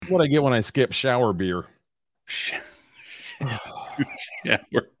what I get when I skip shower beer. Yeah,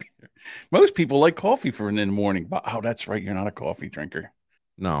 most people like coffee in the morning. But oh, that's right, you're not a coffee drinker.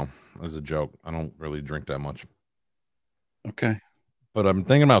 No, that was a joke. I don't really drink that much. Okay, but I'm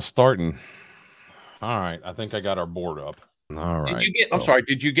thinking about starting. All right, I think I got our board up. All right. Did you get? I'm sorry.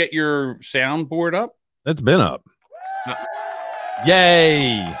 Did you get your soundboard up? It's been up.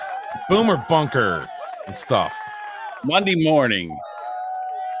 Yay! Boomer bunker and stuff. Monday morning.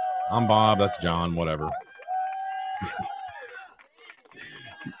 I'm Bob. That's John. Whatever.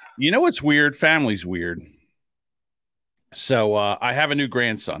 You know what's weird? Family's weird. So I have a new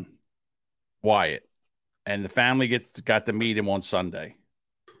grandson, Wyatt, and the family got to meet him on Sunday.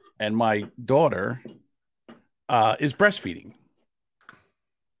 And my daughter is breastfeeding.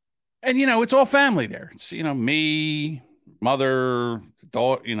 And, it's all family there. It's, me, mother,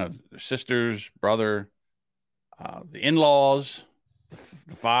 daughter, sisters, brother, the in-laws,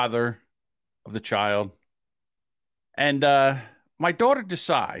 the father of the child. And my daughter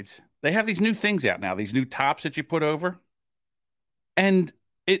decides, they have these new things out now, these new tops that you put over. And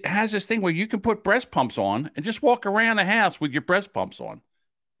it has this thing where you can put breast pumps on and just walk around the house with your breast pumps on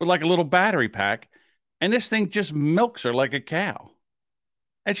with like a little battery pack. And this thing just milks her like a cow.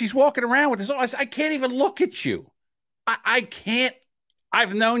 And she's walking around with this. I can't even look at you. I can't.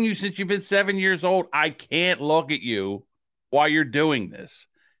 I've known you since you've been 7 years old. I can't look at you while you're doing this.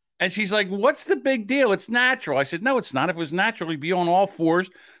 And she's like, what's the big deal? It's natural. I said, no, it's not. If it was natural, you'd be on all fours.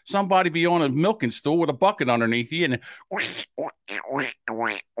 Somebody be on a milking stool with a bucket underneath you. And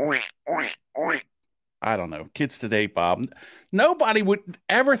I don't know. Kids today, Bob. Nobody would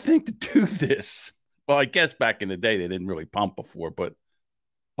ever think to do this. Well, I guess back in the day, they didn't really pump before, but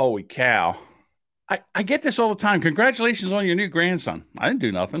holy cow. I get this all the time. Congratulations on your new grandson. I didn't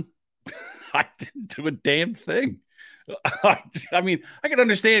do nothing. I didn't do a damn thing. I mean, I can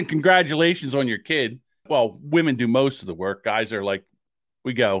understand congratulations on your kid. Well, women do most of the work. Guys are like,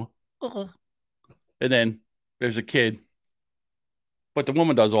 we go. And then there's a kid. But the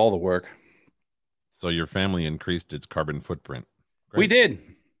woman does all the work. So your family increased its carbon footprint. Great. We did.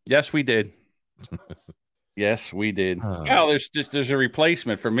 Yes, we did. Yes, we did. Well, there's a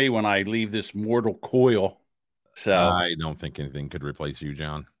replacement for me when I leave this mortal coil. So I don't think anything could replace you,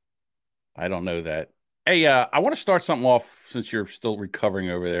 John. I don't know that. Hey, I want to start something off since you're still recovering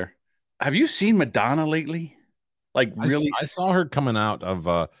over there. Have you seen Madonna lately? Like, really? I saw her coming out of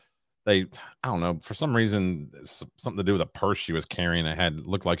I don't know, for some reason, something to do with a purse she was carrying. It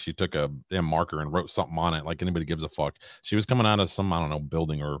looked like she took a damn marker and wrote something on it, like anybody gives a fuck. She was coming out of some, I don't know,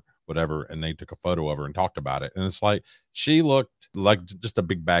 building or whatever, and they took a photo of her and talked about it. And it's like, she looked like just a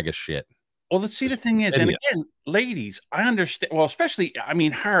big bag of shit. Well, let's see, the thing is, and again, ladies, I understand. Well, especially, I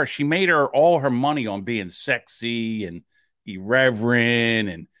mean, she made all her money on being sexy and irreverent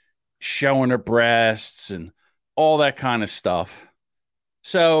and showing her breasts and all that kind of stuff.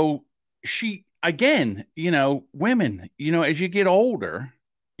 So she, again, women, as you get older,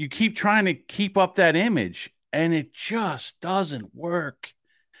 you keep trying to keep up that image and it just doesn't work.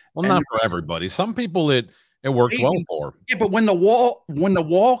 Well, not for everybody. Some people it works well for. Yeah, but when the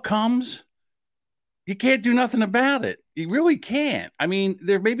wall comes, you can't do nothing about it. You really can't. I mean,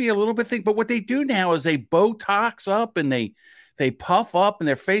 there may be a little bit thing, but what they do now is they Botox up and they puff up and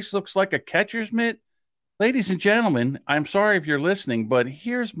their face looks like a catcher's mitt. Ladies and gentlemen, I'm sorry if you're listening, but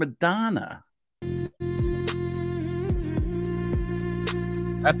here's Madonna.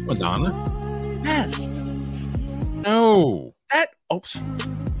 That's Madonna? Yes. No. Oops.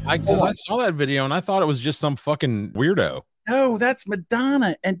 I saw that video and I thought it was just some fucking weirdo. No, that's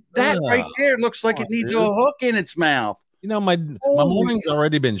Madonna. And that right there looks like it needs a hook in its mouth. My morning's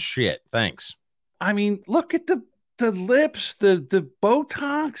already been shit. Thanks. I mean, look at the lips, the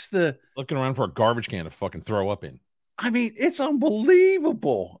Botox, looking around for a garbage can to fucking throw up in. I mean, it's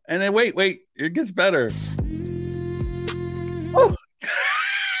unbelievable. And then wait, it gets better. Oh.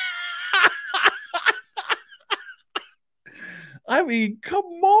 I mean, come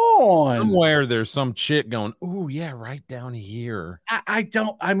on. Somewhere there's some chick going, oh, yeah, right down here. I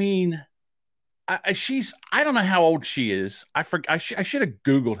don't know how old she is. I should have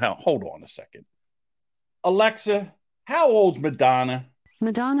Googled how. Hold on a second. Alexa, how old's Madonna?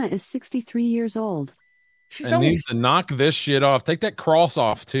 Madonna is 63 years old. She needs to knock this shit off. Take that cross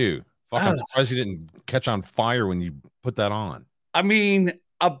off, too. Fuck, I'm surprised you didn't catch on fire when you put that on. I mean,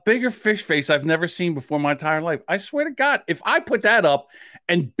 a bigger fish face I've never seen before in my entire life. I swear to God, if I put that up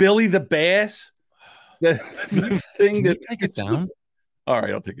and Billy the Bass, the thing that take it down. All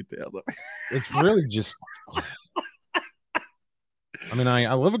right, I'll take it down. It's really just. I mean,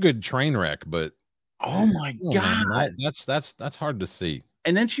 I love a good train wreck, but oh my God, man, that's hard to see.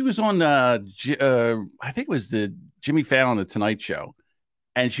 And then she was on I think it was the Jimmy Fallon, The Tonight Show.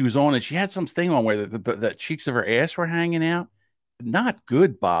 And she was on it. She had some thing on where the cheeks of her ass were hanging out. Not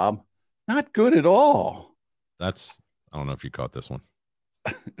good, Bob. Not good at all. I don't know if you caught this one.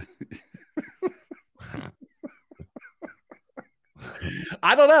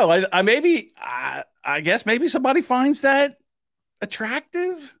 I don't know. I guess maybe somebody finds that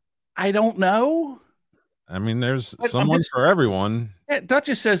attractive. I don't know. I mean, there's someone for everyone. Yeah,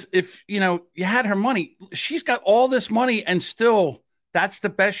 Duchess says if you had her money, she's got all this money and still that's the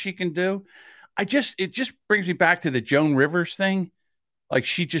best she can do. It just brings me back to the Joan Rivers thing. Like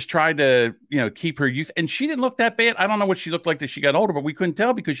she just tried to, keep her youth, and she didn't look that bad. I don't know what she looked like as she got older, but we couldn't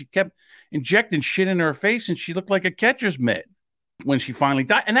tell because she kept injecting shit in her face, and she looked like a catcher's mitt when she finally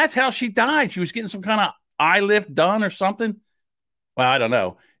died. And that's how she died. She was getting some kind of eye lift done or something. Well, I don't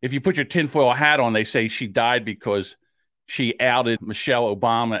know. If you put your tinfoil hat on, they say she died because she outed Michelle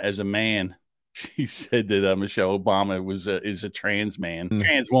Obama as a man. She said that Michelle Obama is a trans man,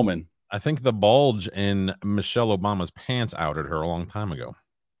 trans woman. I think the bulge in Michelle Obama's pants outed her a long time ago.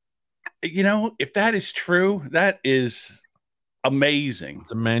 If that is true, that is amazing.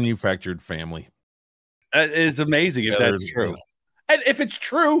 It's a manufactured family. That is amazing if that's true. And if it's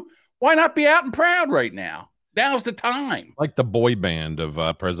true, why not be out and proud right now? Now's the time. Like the boy band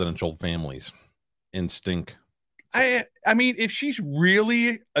of presidential families. Instinct. I mean, if she's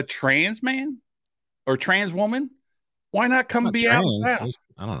really a trans man or trans woman, why not come be out and proud?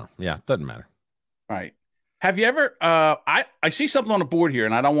 I don't know. Yeah, it doesn't matter. Right. Have you ever I see something on the board here,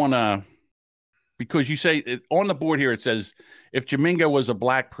 and I don't want to, because you say on the board here it says if Jamingo was a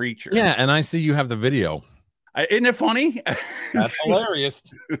black preacher. Yeah, and I see you have the video. Isn't it funny? That's hilarious.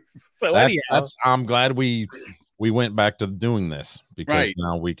 So I'm glad we went back to doing this because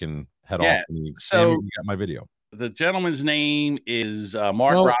now we can head off. So you got my video. The gentleman's name is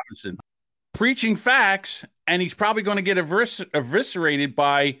Mark Robinson, preaching facts, and he's probably going to get eviscerated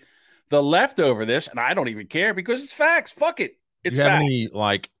by the left over this, and I don't even care because it's facts. Fuck it. It's facts. Have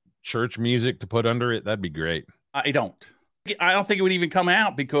any church music to put under it? That'd be great. I don't think it would even come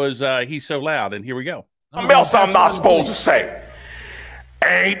out because he's so loud. And here we go. Something else I'm not supposed to say.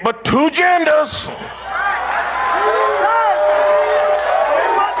 Ain't but two genders.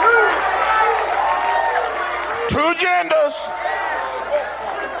 Two genders.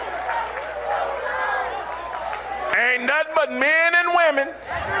 Ain't nothing but men and women.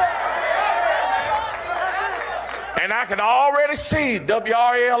 And I can already see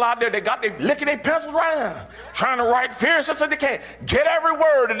WRL out there. They licking their pencils right now, trying to write fierce as they can. Get every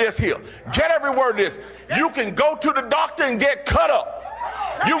word of this here. Get every word of this. You can go to the doctor and get cut up.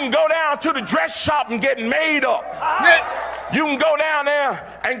 You can go down to the dress shop and get made up. You can go down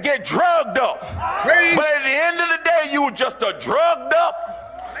there and get drugged up. But at the end of the day, you were just a drugged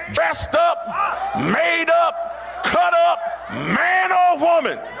up, dressed up, made up, cut up, man or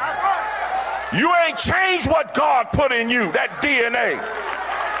woman. You ain't changed what God put in you, that DNA.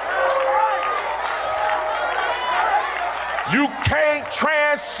 You can't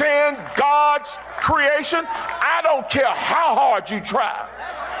transcend God's creation. I don't care how hard you try.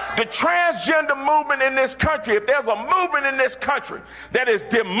 The transgender movement in this country, if there's a movement in this country that is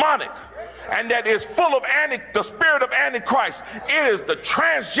demonic and that is full of the spirit of Antichrist, it is the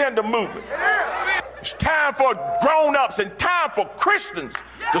transgender movement. It's time for grown-ups and time for Christians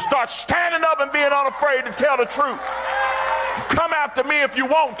to start standing up and being unafraid to tell the truth. Come after me if you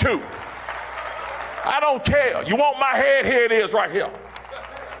want to. I don't care. You want my head? Here it is right here.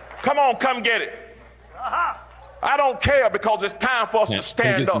 Come on, come get it. I don't care because it's time for us to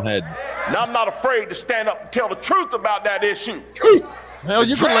stand up. Now I'm not afraid to stand up and tell the truth about that issue. Truth. Hell,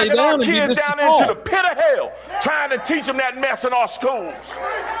 you can lay down and kids down into the pit of hell, trying to teach them that mess in our schools.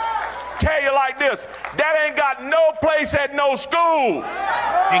 Tell you like this, that ain't got no place at no school.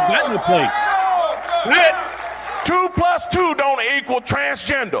 Ain't got no place. 2 plus 2 don't equal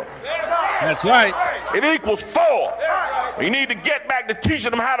transgender. That's right. It equals 4. We need to get back to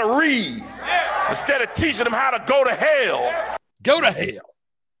teaching them how to read instead of teaching them how to go to hell. Go to hell.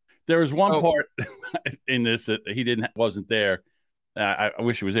 There was one part in this that he wasn't there. I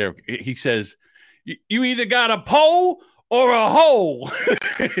wish it was there. He says, "You either got a pole or a hole.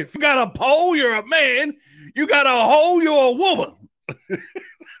 If you got a pole, you're a man. You got a hole, you're a woman."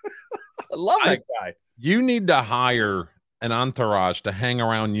 I love that guy. You need to hire an entourage to hang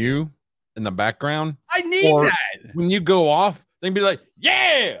around you in the background. I need that. When you go off, they be like,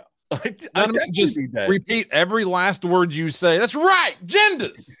 yeah. I just repeat every last word you say. That's right.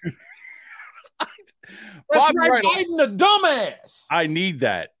 Genders. That's right. Biden a dumbass. I need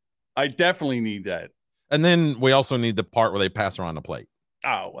that. I definitely need that. And then we also need the part where they pass around the plate.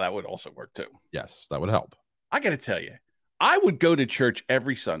 Oh, that would also work too. Yes, that would help. I got to tell you, I would go to church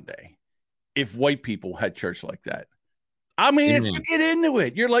every Sunday if white people had church like that. I mean, if you get into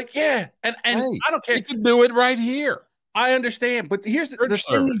it, you're like, yeah. And hey, I don't care. You can do it right here. I understand. But here's the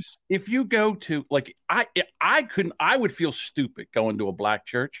thing. If you go to, like, I would feel stupid going to a black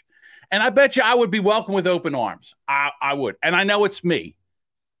church. And I bet you I would be welcomed with open arms. I would. And I know it's me.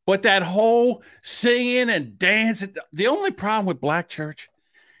 But that whole singing and dancing, the only problem with black church,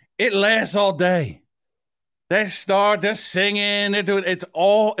 it lasts all day. They start, they're singing, they're doing, it's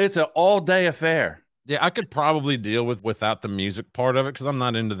an all-day affair. Yeah, I could probably deal without the music part of it because I'm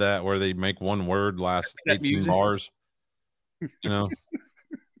not into that where they make one word last 18 bars. You know?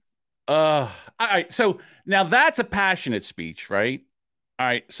 All right. So now that's a passionate speech, right? All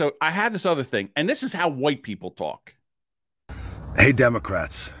right. So I have this other thing, and this is how white people talk. Hey,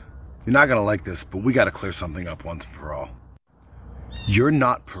 Democrats, you're not going to like this, but we got to clear something up once and for all. You're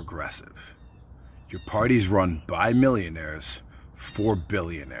not progressive. Your party's run by millionaires for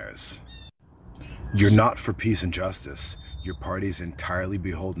billionaires. You're not for peace and justice. Your party's entirely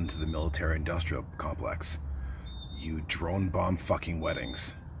beholden to the military-industrial complex. You drone bomb fucking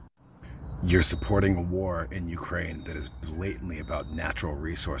weddings. You're supporting a war in Ukraine that is blatantly about natural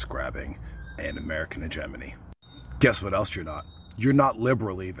resource grabbing and American hegemony. Guess what else you're not? You're not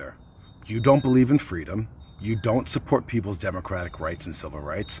liberal either. You don't believe in freedom. You don't support people's democratic rights and civil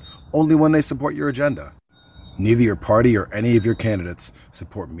rights, only when they support your agenda. Neither your party or any of your candidates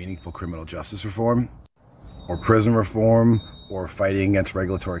support meaningful criminal justice reform, or prison reform, or fighting against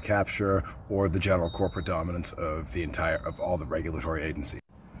regulatory capture, or the general corporate dominance of all the regulatory agencies.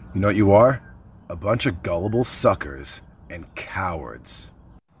 You know what you are? A bunch of gullible suckers and cowards.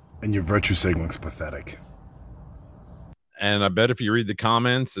 And your virtue signaling's pathetic. And I bet if you read the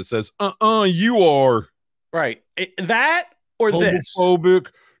comments, it says, you are. Right. That or this. Homophobic,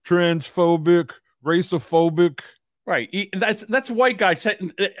 transphobic, raciophobic. Right. That's a white guy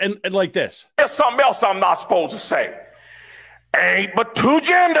saying and like this. There's something else I'm not supposed to say. Ain't but two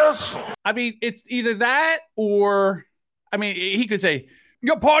genders. I mean, it's either that or, I mean, he could say,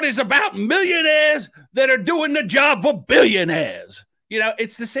 your party's about millionaires that are doing the job for billionaires. You know,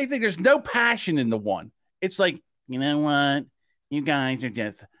 it's the same thing. There's no passion in the one. It's like, you know what? You guys are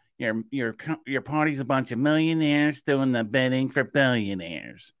just, your party's a bunch of millionaires doing the bidding for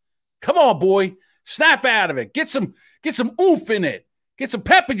billionaires. Come on, boy. Snap out of it. Get some oomph in it. Get some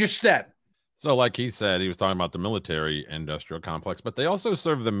pep in your step. So like he said, he was talking about the military industrial complex, but they also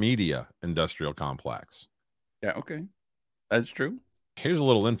serve the media industrial complex. Yeah, okay. That's true. Here's a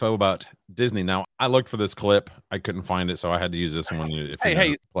little info about Disney. Now, I looked for this clip. I couldn't find it, so I had to use this one if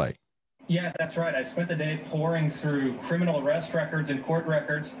you play. Yeah, that's right. I spent the day pouring through criminal arrest records and court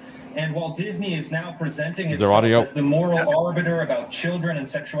records. And while Disney is now presenting itself as the moral arbiter about children and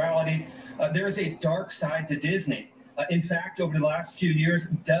sexuality, there is a dark side to Disney. In fact, over the last few years,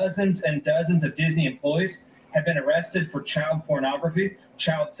 dozens and dozens of Disney employees have been arrested for child pornography,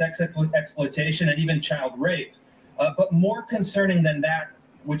 child sex exploitation, and even child rape. But more concerning than that,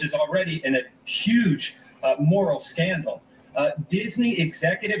 which is already in a huge moral scandal, Disney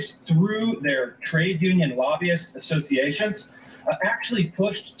executives, through their trade union lobbyist associations, actually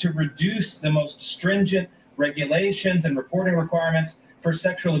pushed to reduce the most stringent regulations and reporting requirements for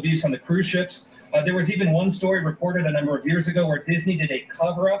sexual abuse on the cruise ships. There was even one story reported a number of years ago where Disney did a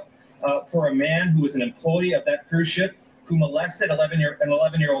cover-up for a man who was an employee of that cruise ship who molested an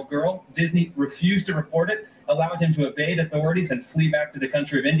 11-year-old girl. Disney refused to report it, allowed him to evade authorities and flee back to the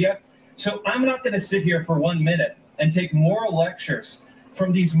country of India. So I'm not going to sit here for 1 minute and take moral lectures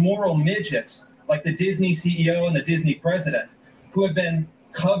from these moral midgets like the Disney CEO and the Disney president, who have been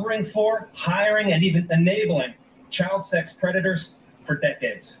covering for, hiring, and even enabling child sex predators for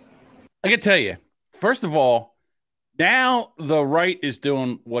decades. I can tell you, first of all, now the right is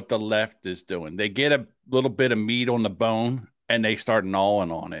doing what the left is doing. They get a little bit of meat on the bone and they start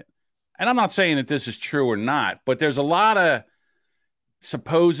gnawing on it. And I'm not saying that this is true or not, but there's a lot of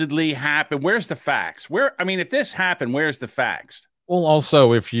supposedly happened. Where's the facts? If this happened, where's the facts? Well,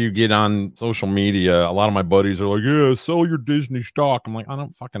 also, if you get on social media, a lot of my buddies are like, yeah, sell your Disney stock. I'm like, I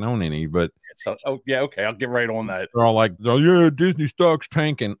don't fucking own any, but okay, I'll get right on that. They're all like, oh, yeah, Disney stock's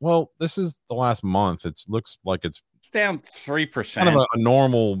tanking. Well, this is the last month. It looks like it's down 3%. Kind of a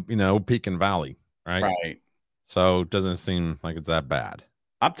normal, peak and valley, right? Right. So it doesn't seem like it's that bad.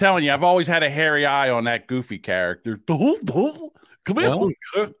 I'm telling you, I've always had a hairy eye on that Goofy character. Come here.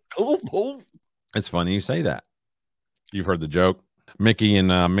 It's funny you say that. You've heard the joke. Mickey and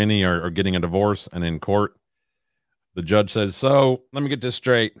Minnie are getting a divorce, and in court, the judge says, so let me get this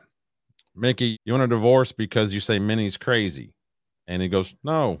straight. Mickey, you want a divorce because you say Minnie's crazy. And he goes,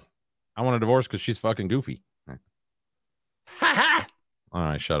 no, I want a divorce because she's fucking goofy. All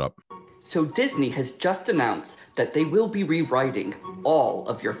right, shut up. So Disney has just announced that they will be rewriting all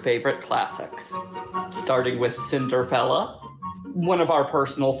of your favorite classics. Starting with Cinderella, one of our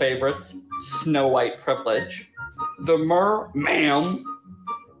personal favorites, Snow White Privilege, The Merman,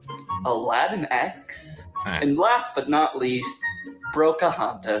 Aladdin X, and last but not least,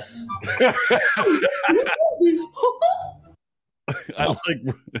 Pocahontas. I like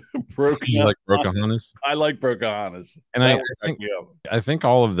Pocahontas. You like Pocahontas? I like Pocahontas. And I think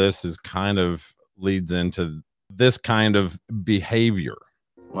all of this is kind of leads into this kind of behavior.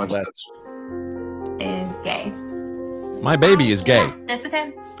 Watch that. Is gay. My baby is gay. This is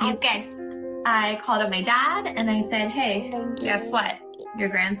him. He's gay. I called up my dad and I said, hey, guess what? Your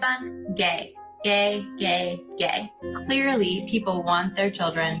grandson, gay. Gay, gay, gay. Clearly, people want their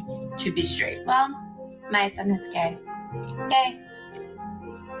children to be straight. Well, my son is gay. Gay.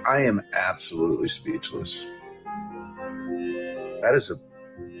 I am absolutely speechless. That is a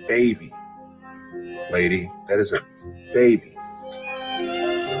baby, lady. That is a baby.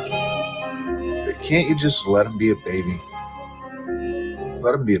 But can't you just let him be a baby?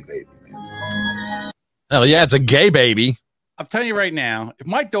 Let him be a baby, man. Hell yeah, it's a gay baby. I'm telling you right now, if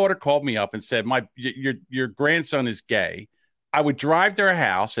my daughter called me up and said, your grandson is gay, I would drive to her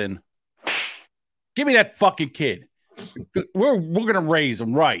house and give me that fucking kid. We're gonna raise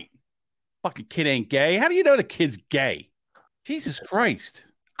him right. Fucking kid ain't gay. How do you know the kid's gay? Jesus Christ.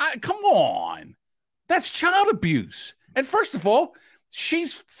 Come on. That's child abuse. And first of all,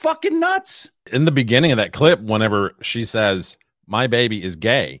 she's fucking nuts. In the beginning of that clip, whenever she says, my baby is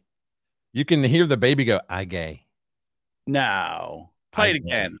gay, you can hear the baby go, I gay. No. Play it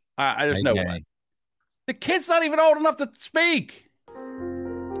again. There's no way. The kid's not even old enough to speak.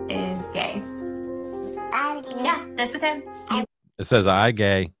 Is gay. Yeah, this is him. It says, I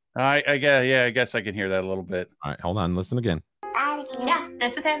gay. I guess I can hear that a little bit. All right, hold on. Listen again. Yeah,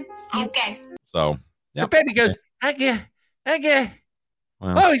 this is him. He's gay. So, yeah. The baby goes, I gay.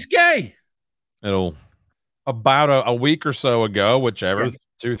 Well, oh, he's gay. It'll about a week or so ago, whichever,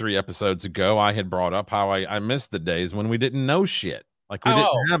 2-3 episodes ago, I had brought up how I missed the days when we didn't know shit. Like we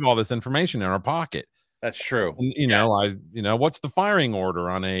didn't have all this information in our pocket. That's true. And, you know, what's the firing order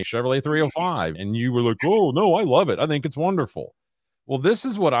on a Chevrolet 305? And you were like, oh, no, I love it. I think it's wonderful. Well, this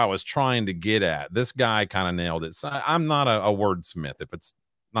is what I was trying to get at. This guy kind of nailed it. So I'm not a wordsmith if it's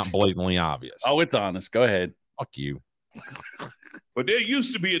not blatantly obvious. Oh, it's honest. Go ahead. Fuck you. But there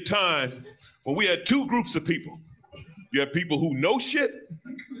used to be a time when we had two groups of people. You have people who know shit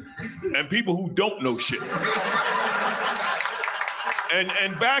and people who don't know shit.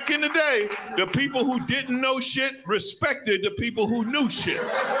 And back in the day, the people who didn't know shit respected the people who knew shit.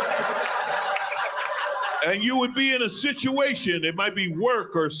 And you would be in a situation, it might be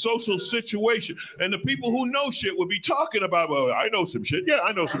work or social situation, and the people who know shit would be talking about, well, I know some shit. Yeah,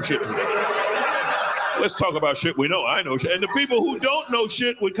 I know some shit. Let's talk about shit we know. I know shit. And the people who don't know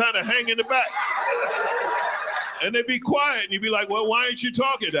shit would kind of hang in the back. And they'd be quiet, and you'd be like, well, why aren't you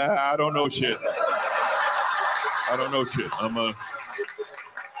talking? I don't know shit. I don't know shit. I'm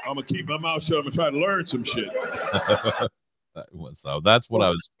gonna keep my mouth shut. I'm gonna try to learn some shit. So that's what I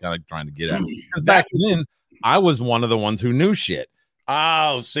was kind of trying to get at. Back then, I was one of the ones who knew shit.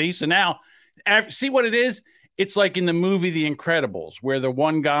 Oh, see? So now, see what it is? It's like in the movie The Incredibles, where the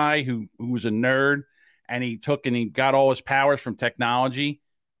one guy who was a nerd, and he got all his powers from technology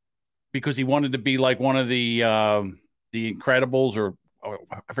because he wanted to be like one of the Incredibles or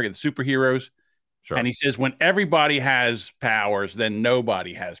I forget, the superheroes. Sure. And he says, when everybody has powers, then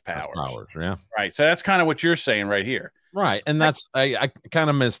nobody has powers. Yeah. Right. So that's kind of what you're saying right here. Right. And that's, I kind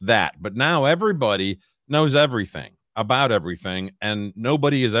of missed that. But now everybody knows everything about everything and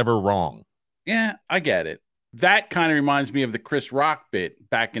nobody is ever wrong. Yeah, I get it. That kind of reminds me of the Chris Rock bit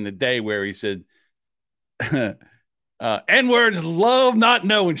back in the day where he said, N-words love not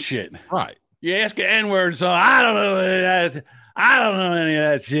knowing shit. Right. You ask an N-word, so I don't know that. I don't know any of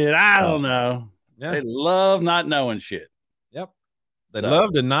that shit. I don't know. Yeah. They love not knowing shit. Yep. They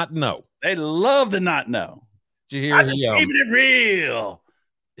love to not know. They love to not know. Did you hear I just keeping it real.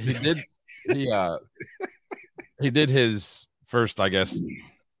 He did his first, I guess,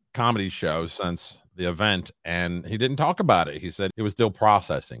 comedy show since the event, and he didn't talk about it. He said he was still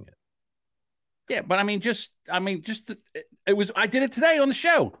processing it. Yeah, but I did it today on the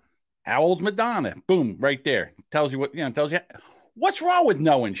show. How old's Madonna? Boom, right there. Tells you tells you what's wrong with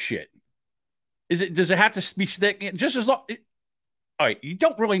knowing shit. Does it have to be stick just as long? All right, you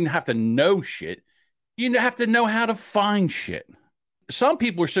don't really have to know shit. You have to know how to find shit. Some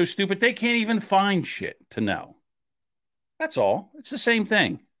people are so stupid they can't even find shit to know. That's all. It's the same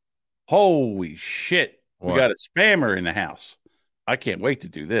thing. Holy shit. What? We got a spammer in the house. I can't wait to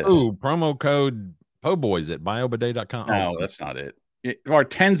do this. Oh, promo code POBOYS at biobidet.com. No, that's not it. Our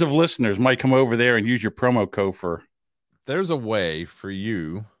tens of listeners might come over there and use your promo code for. There's a way for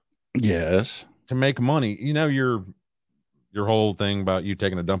you. Yes. To make money. You know, your whole thing about you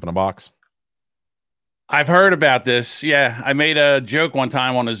taking a dump in a box. I've heard about this. Yeah, I made a joke one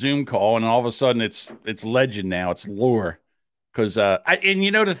time on a Zoom call, and all of a sudden it's legend now. It's lore. Because and you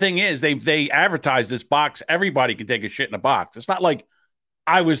know the thing is, they advertise this box. Everybody can take a shit in a box. It's not like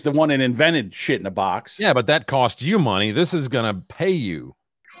I was the one that invented shit in a box. Yeah, but that cost you money. This is gonna pay you.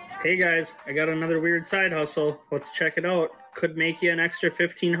 Hey guys, I got another weird side hustle. Let's check it out. Could make you an extra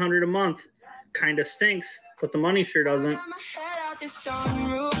 $1,500 a month. Kinda stinks, but the money sure doesn't.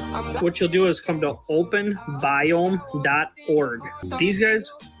 What you'll do is come to openbiome.org. These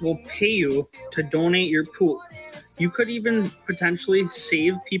guys will pay you to donate your poop. You could even potentially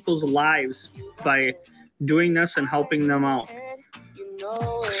save people's lives by doing this and helping them out.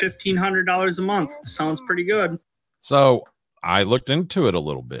 $1,500 a month sounds pretty good. So I looked into it a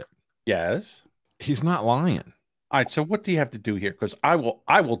little bit. Yes. He's not lying. All right. So what do you have to do here? Because I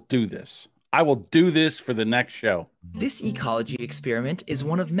will do this. I will do this for the next show. This ecology experiment is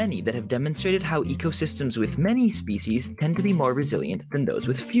one of many that have demonstrated how ecosystems with many species tend to be more resilient than those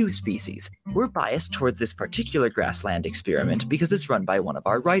with few species. We're biased towards this particular grassland experiment because it's run by one of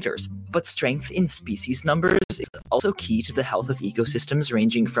our writers, but strength in species numbers is also key to the health of ecosystems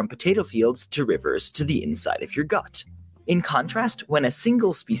ranging from potato fields to rivers to the inside of your gut. In contrast, when a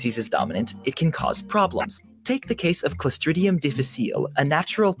single species is dominant, it can cause problems. Take the case of Clostridium difficile, a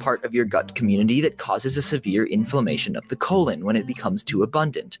natural part of your gut community that causes a severe inflammation of the colon when it becomes too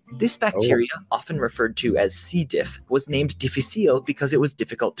abundant. This bacteria, often referred to as C. diff, was named difficile because it was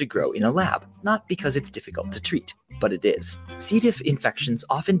difficult to grow in a lab, not because it's difficult to treat. But it is. C. diff infections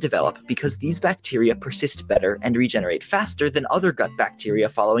often develop because these bacteria persist better and regenerate faster than other gut bacteria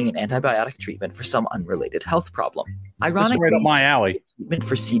following an antibiotic treatment for some unrelated health problem. Ironically, right up my alley. Treatment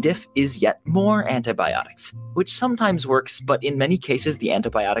for C. diff is yet more antibiotics, which sometimes works, but in many cases the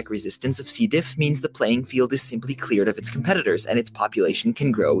antibiotic resistance of C. diff means the playing field is simply cleared of its competitors and its population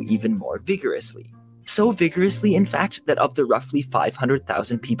can grow even more vigorously. So vigorously, in fact, that of the roughly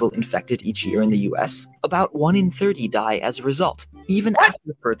 500,000 people infected each year in the US, about 1 in 30 die as a result, even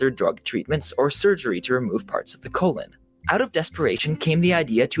after further drug treatments or surgery to remove parts of the colon. Out of desperation came the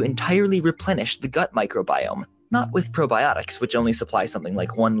idea to entirely replenish the gut microbiome, not with probiotics, which only supply something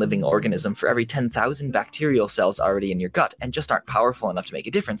like 1 living organism for every 10,000 bacterial cells already in your gut and just aren't powerful enough to make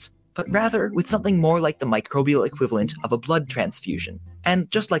a difference, but rather with something more like the microbial equivalent of a blood transfusion. And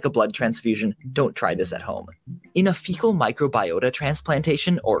just like a blood transfusion, don't try this at home. In a fecal microbiota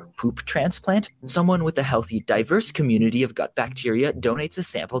transplantation or poop transplant, someone with a healthy, diverse community of gut bacteria donates a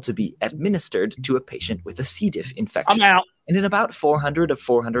sample to be administered to a patient with a C. diff infection. I'm out. And in about 400 of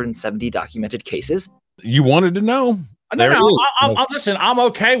 470 documented cases, you wanted to know? No. I'll listen. I'm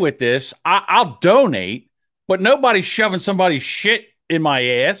okay with this. I'll donate, but nobody's shoving somebody's shit in my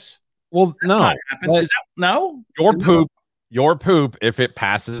ass. Well, That's not happening. No? Your poop, if it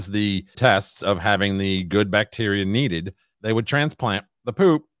passes the tests of having the good bacteria needed, they would transplant the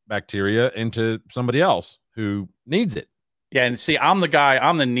poop bacteria into somebody else who needs it. Yeah, and see, I'm the guy.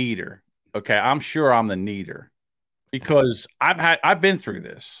 I'm the needer. Okay, I'm sure I'm the needer. Because I've been through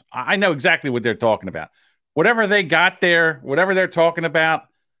this. I know exactly what they're talking about. Whatever they got there, whatever they're talking about,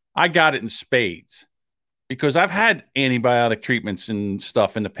 I got it in spades. Because I've had antibiotic treatments and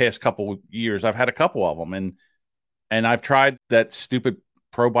stuff in the past couple of years. I've had a couple of them, and I've tried that stupid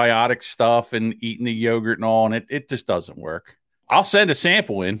probiotic stuff and eating the yogurt and all, and it just doesn't work. I'll send a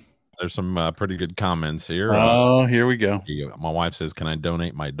sample in. There's some pretty good comments here. Oh, here we go. My wife says, "Can I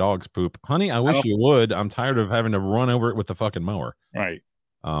donate my dog's poop?" Honey, I wish you would. I'm tired of having to run over it with the fucking mower. Right.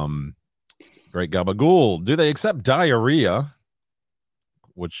 Great gabagool. Do they accept diarrhea?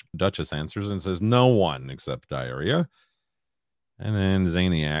 Which Duchess answers and says, no one accepts diarrhea. And then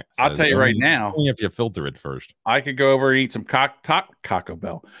Zaniac says, I'll tell you right now, if you filter it first. I could go over and eat some Taco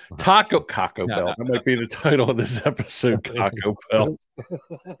Bell. Taco Bell. That might be the title of this episode, Taco Bell.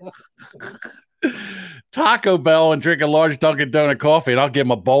 Taco Bell and drink a large Dunkin' Donut coffee, and I'll give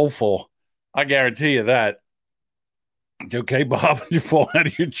them a bowl full. I guarantee you that. You okay, Bob? You fall out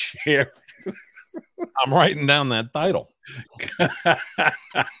of your chair. I'm writing down that title.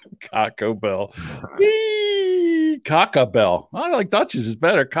 Taco Bell. Caca Bell. I like Dutch's is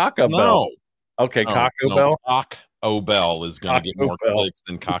better. Caca Bell. Okay, Taco Bell. Taco Bell is going to get more clicks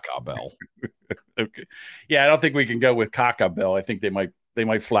than Caca Bell. Okay. Yeah, I don't think we can go with Caca Bell. I think they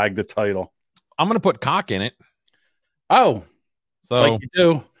might flag the title. I'm going to put cock in it. Oh, so like you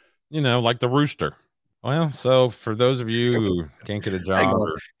do. You know, like the rooster. Well, so for those of you who can't get a job,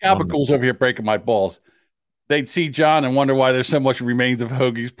 Gabagoo's over here breaking my balls. They'd see John and wonder why there's so much remains of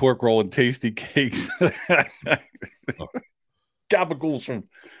hoagies, pork roll, and tasty cakes. Gabagoo's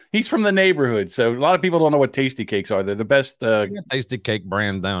he's from the neighborhood, so a lot of people don't know what tasty cakes are. They're the best tasty cake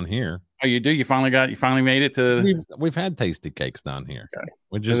brand down here. Oh, you do? You finally made it to. We've had tasty cakes down here. Okay.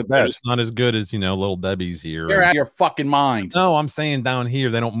 They're just not as good as Little Debbie's here. You're out of your fucking mind. No, I'm saying down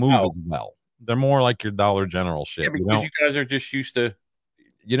here they don't move as well. They're more like your Dollar General shit. Yeah, because you guys are just used to.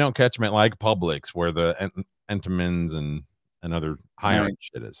 You don't catch them at like Publix where the Entenmann's and other higher end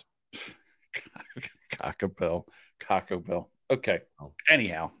shit is. Cockabell. Okay.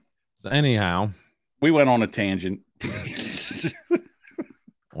 Anyhow, we went on a tangent.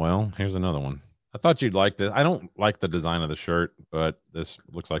 Well, here's another one. I thought you'd like this. I don't like the design of the shirt, but this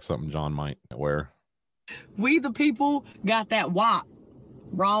looks like something John might wear. We the people got that WAP.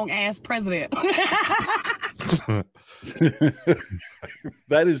 Wrong ass president.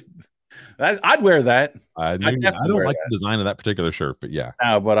 I'd wear that. I don't like the design of that particular shirt, but yeah.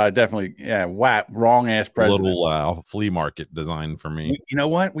 No, but I definitely, WAP, wrong ass president. A little flea market design for me. You know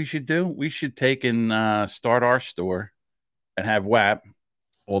what we should do? We should take and start our store and have WAP.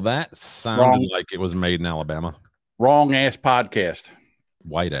 Well, that sounded like it was made in Alabama. Wrong ass podcast.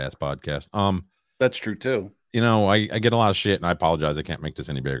 White ass podcast. That's true too. You know, I get a lot of shit, and I apologize. I can't make this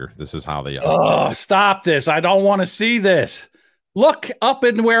any bigger. This is how they. Stop this! I don't want to see this. Look up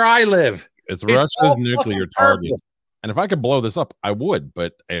in where I live. It's Russia's nuclear target, and if I could blow this up, I would,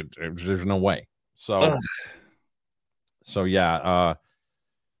 but there's no way. So yeah.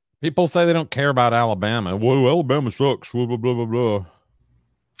 People say they don't care about Alabama. Well, Alabama sucks. Blah blah blah blah blah.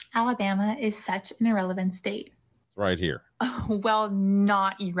 Alabama is such an irrelevant state. Right here. Well,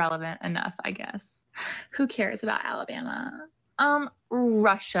 not irrelevant enough, I guess. Who cares about Alabama?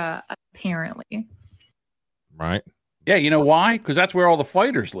 Russia, apparently. Right. Yeah, you know why? Because that's where all the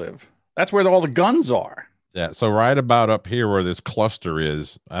fighters live. That's where all the guns are. Yeah, so right about up here where this cluster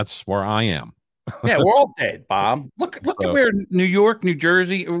is, that's where I am. Yeah, we're all dead, Bob. Look at where New York, New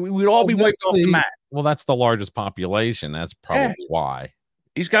Jersey, we'd all be wiped off the map. Well, that's the largest population. That's probably why.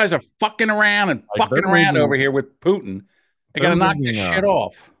 These guys are fucking around and fucking around over here with Putin. They got to knock this shit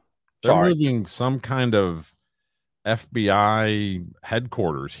off. They're moving some kind of FBI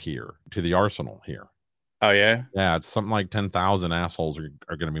headquarters here to the arsenal here. Oh, yeah? Yeah, it's something like 10,000 assholes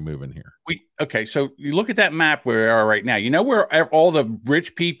are going to be moving here. Okay, so you look at that map where we are right now. You know where all the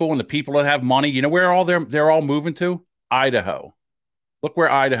rich people and the people that have money, you know where all they're all moving to? Idaho. Look where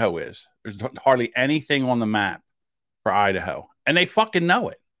Idaho is. There's hardly anything on the map for Idaho. And they fucking know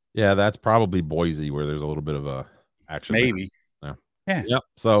it. Yeah, that's probably Boise where there's a little bit of a action. Maybe. Yeah. Yep.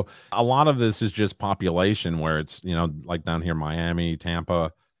 So a lot of this is just population where it's, you know, like down here, Miami,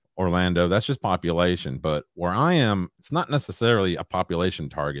 Tampa, Orlando, that's just population. But where I am, it's not necessarily a population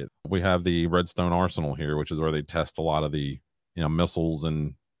target. We have the Redstone Arsenal here, which is where they test a lot of the, you know, missiles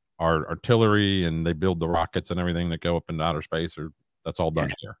and artillery, and they build the rockets and everything that go up into outer space. Or that's all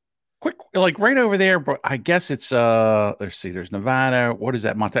done here. Quick, like right over there, but I guess it's let's see, there's Nevada. What is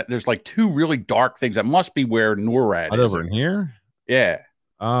that? Montana? There's like two really dark things. That must be where NORAD is. Over in here? Yeah.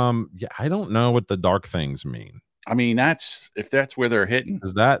 Yeah, I don't know what the dark things mean. I mean, that's where they're hitting.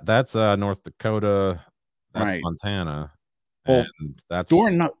 Is that's North Dakota, that's right. Montana. Well, and that's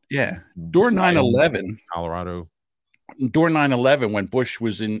during 9/11, Colorado. During 9/11, when Bush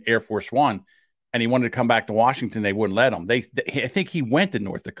was in Air Force One and he wanted to come back to Washington, they wouldn't let him. I think he went to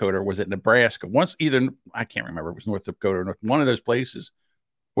North Dakota, or was it Nebraska? I can't remember. It was North Dakota or one of those places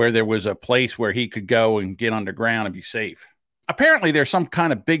where there was a place where he could go and get underground and be safe. Apparently, there's some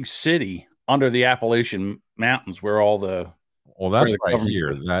kind of big city under the Appalachian Mountains where all the that's right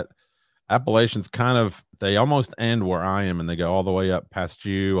here. Is that Appalachians kind of, they almost end where I am, and they go all the way up past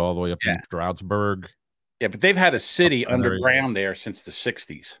you, all the way up in Stroudsburg. Yeah, but they've had a city underground there since the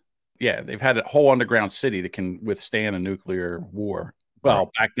 60s. Yeah, they've had a whole underground city that can withstand a nuclear war.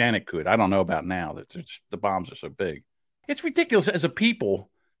 Well, back then it could. I don't know about now that the bombs are so big. It's ridiculous as a people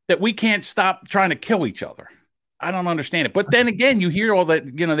that we can't stop trying to kill each other. I don't understand it. But then again, you hear all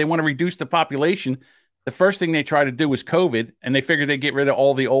that, you know, they want to reduce the population. The first thing they try to do was COVID, and they figured they'd get rid of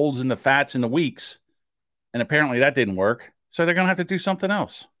all the olds and the fats and the weaks. And apparently that didn't work. So they're going to have to do something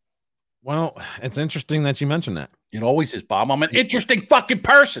else. Well, it's interesting that you mentioned that. It always is, Bob. I'm an interesting fucking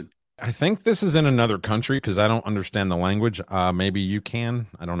person. I think this is in another country because I don't understand the language. Maybe you can.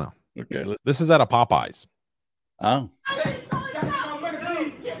 I don't know. Okay. This is at a Popeyes. Oh.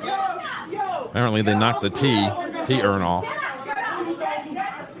 Apparently they knocked the tea urn off.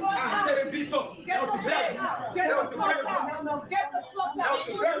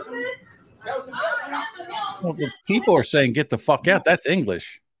 Well, the people are saying get the fuck out. That's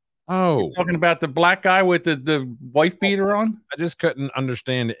English. Oh, you're talking about the black guy with the wife beater on? I just couldn't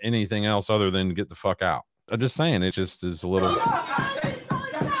understand anything else other than get the fuck out. I'm just saying, it just is a little.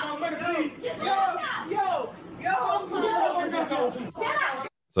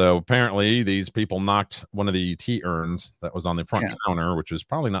 So apparently these people knocked one of the tea urns that was on the front counter, which is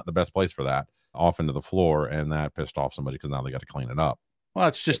probably not the best place for that, off into the floor, and that pissed off somebody because now they got to clean it up. Well,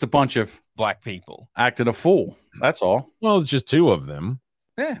 it's just a bunch of black people acting a fool. That's all. Well, it's just two of them.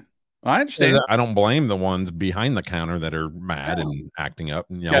 Yeah, I understand. I don't blame the ones behind the counter that are mad and acting up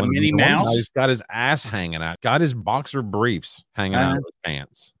and yelling. Got Minnie Mouse. He's got his ass hanging out. Got his boxer briefs hanging out of his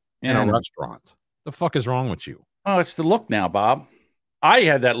pants in a restaurant. The fuck is wrong with you? Oh, it's the look now, Bob. I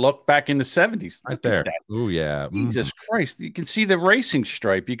had that look back in the 70s. Right there. Oh, yeah. Jesus Christ. You can see the racing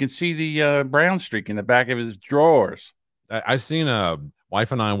stripe. You can see the brown streak in the back of his drawers. I seen a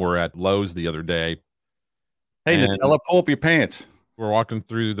wife and I were at Lowe's the other day. Hey, Nutella, pull up your pants. We're walking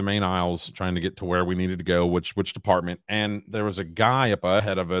through the main aisles trying to get to where we needed to go, which department. And there was a guy up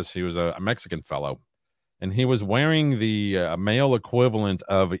ahead of us. He was a Mexican fellow. And he was wearing the male equivalent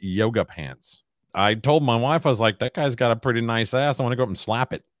of yoga pants. I told my wife, I was like, that guy's got a pretty nice ass. I want to go up and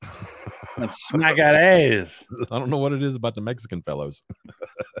slap it. Smack that ass. I don't know what it is about the Mexican fellows.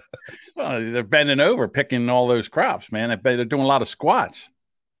 Well, they're bending over, picking all those crops, man. They're doing a lot of squats.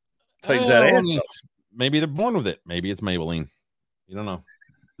 Takes that ass up. Maybe they're born with it. Maybe it's Maybelline. You don't know.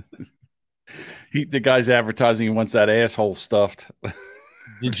 The guy's advertising he wants that asshole stuffed.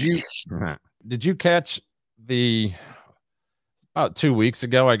 Did you catch the... About 2 weeks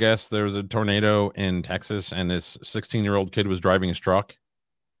ago, I guess, there was a tornado in Texas, and this 16-year-old kid was driving his truck.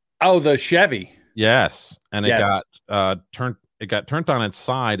 Oh, the Chevy. Yes, and it got turned. It got turned on its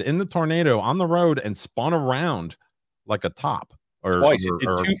side in the tornado on the road and spun around like a top. Twice. It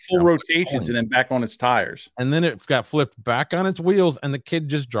did two full rotations and then back on its tires. And then it got flipped back on its wheels, and the kid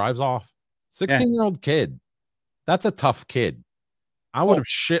just drives off. 16-year-old kid. That's a tough kid. I would have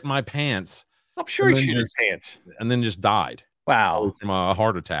shit my pants. I'm sure he shit his pants. And then just died. Wow. From a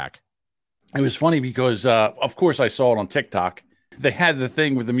heart attack. It was funny because, of course, I saw it on TikTok. They had the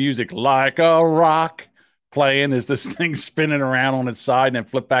thing with the music like a rock playing as this thing spinning around on its side and then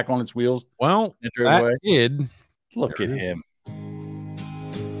flip back on its wheels. Well, that kid. Look at him.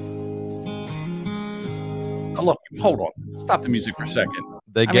 Oh, look, hold on. Stop the music for a second.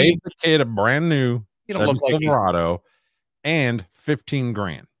 They gave the kid a brand new Silverado and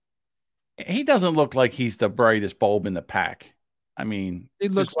 $15,000. He doesn't look like he's the brightest bulb in the pack. I mean, he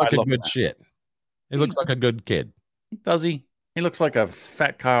looks like a good shit. He looks like a good kid. Does he? He looks like a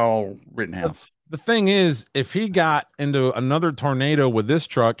fat Kyle Rittenhouse. The thing is, if he got into another tornado with this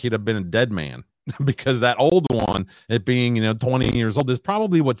truck, he'd have been a dead man because that old one, it being 20 years old, is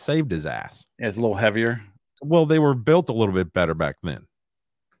probably what saved his ass. Yeah, it's a little heavier. Well, they were built a little bit better back then.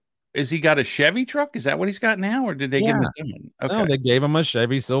 Is he got a Chevy truck? Is that what he's got now, or did they give him a new one? Okay. No, they gave him a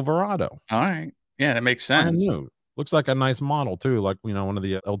Chevy Silverado. All right, yeah, that makes sense. Looks like a nice model too, like one of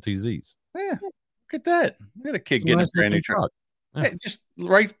the LTZs. Yeah, look at that. Look at a kid getting a brand new truck. Yeah. Hey, just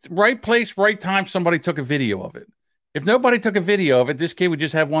right place, right time. Somebody took a video of it. If nobody took a video of it, this kid would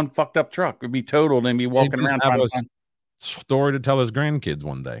just have one fucked up truck. It'd be totaled and be walking around. Have a story to tell his grandkids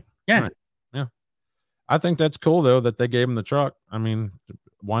one day. Yeah, right. Yeah. I think that's cool though that they gave him the truck. I mean,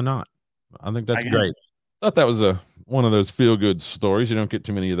 why not? I think that's great. Thought that was one of those feel good stories. You don't get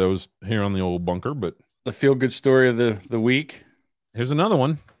too many of those here on the old bunker, but the feel good story of the week. Here's another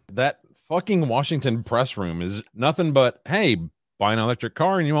one. That fucking Washington press room is nothing but, hey, buy an electric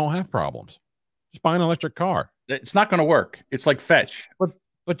car and you won't have problems. Just buy an electric car. It's not going to work. It's like fetch.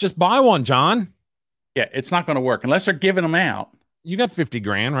 But just buy one, John. Yeah, it's not going to work unless they're giving them out. You got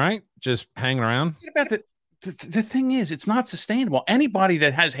 $50,000, right? Just hanging around. The thing is, it's not sustainable. Anybody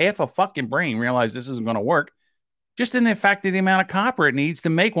that has half a fucking brain realize this isn't going to work. Just in the fact of the amount of copper it needs to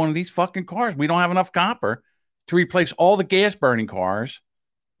make one of these fucking cars. We don't have enough copper to replace all the gas burning cars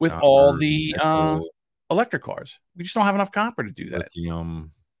with all the electric cars. We just don't have enough copper to do that.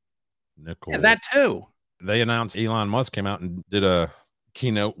 Lithium, nickel. Yeah, that too. They announced Elon Musk came out and did a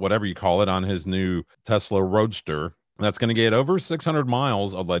keynote, whatever you call it, on his new Tesla Roadster. That's going to get over 600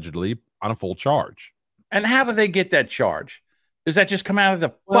 miles, allegedly, on a full charge. And how do they get that charge? Does that just come out of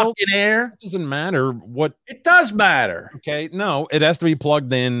the fucking air? It doesn't matter what. It does matter. Okay. No, it has to be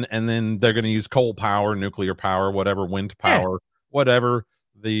plugged in, and then they're going to use coal power, nuclear power, whatever, wind power, whatever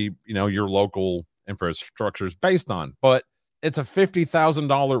the, your local infrastructure is based on. But it's a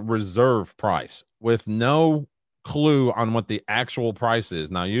 $50,000 reserve price with no clue on what the actual price is.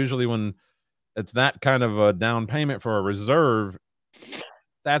 Now, usually when it's that kind of a down payment for a reserve,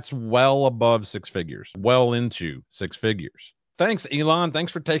 That's well above six figures, well into six figures. Thanks, Elon.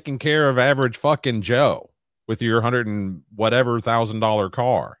 Thanks for taking care of average fucking Joe with your $100 and whatever $1,000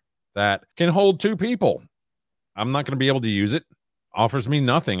 car that can hold two people. I'm not going to be able to use it. Offers me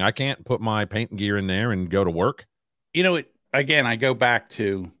nothing. I can't put my paint gear in there and go to work. You know, again, I go back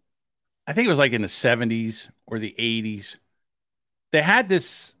to, I think it was like in the 70s or the 80s. They had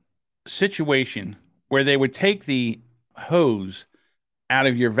this situation where they would take the hose out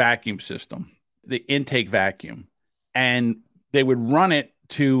of your vacuum system, the intake vacuum, and they would run it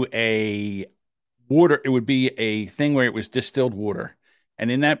to a water. It would be a thing where it was distilled water.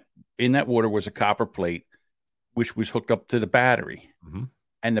 And in that water was a copper plate, which was hooked up to the battery. Mm-hmm.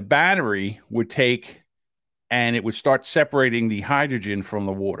 And the battery would take, and it would start separating the hydrogen from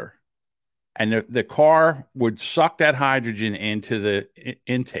the water. And the car would suck that hydrogen into the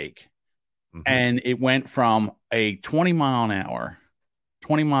intake. Mm-hmm. And it went from a 20 mile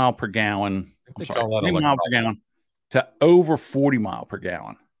per gallon, 20 mile per gallon to over 40 mile per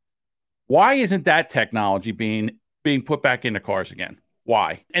gallon. Why isn't that technology being put back into cars again?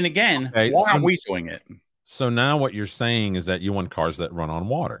 Why? And again, why aren't we doing it? So now what you're saying is that you want cars that run on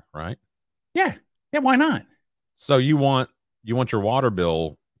water, right? Yeah. Yeah, why not? So you want your water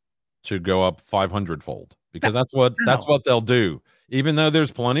bill to go up 500-fold because that's what they'll do. Even though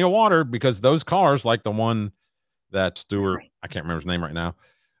there's plenty of water, because those cars, like the one that Stewart, I can't remember his name right now,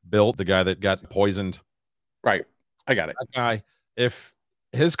 built, the guy that got poisoned. Right. I got it. That guy, if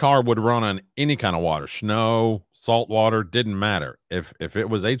his car would run on any kind of water, snow, salt water, didn't matter. If it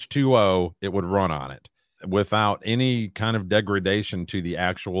was H2O, it would run on it without any kind of degradation to the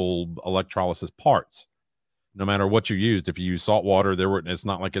actual electrolysis parts. No matter what you used, if you use salt water, it's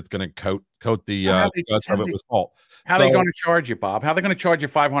not like it's going to coat the guts of it with salt. How are they going to charge you, Bob? How are they going to charge you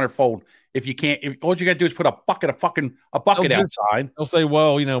 500-fold if you can't? If all you got to do is put a bucket outside. They'll say,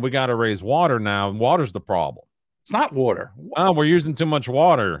 well, we got to raise water now. Water's the problem. It's not water. Oh, we're using too much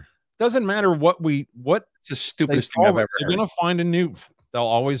water. Doesn't matter what. It's the stupidest thing I've ever heard. They're going to find they'll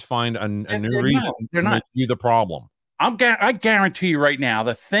always find a new reason to make you the problem. I guarantee you right now,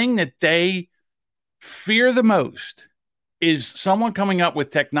 the thing that they fear the most is someone coming up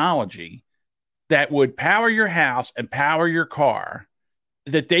with technology that would power your house and power your car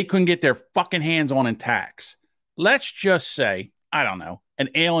that they couldn't get their fucking hands on in tax. Let's just say, I don't know, an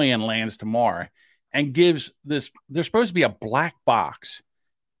alien lands tomorrow and gives this, there's supposed to be a black box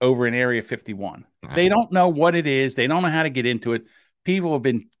over in Area 51. They don't know what it is. They don't know how to get into it. People have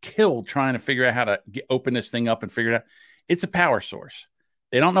been killed trying to figure out how to open this thing up and figure it out. It's a power source.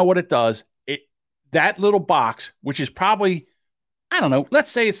 They don't know what it does. That little box, which is probably, I don't know,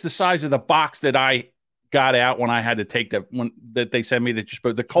 let's say it's the size of the box that I got out when I had to take that they sent me, that you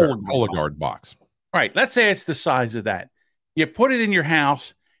spoke, the Cologuard box. Right. Let's say it's the size of that. You put it in your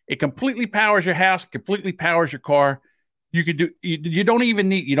house. It completely powers your house, completely powers your car. You could do, you don't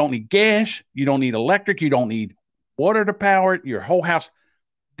need gas. You don't need electric. You don't need water to power it. Your whole house.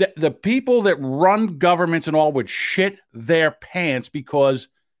 The people that run governments and all would shit their pants because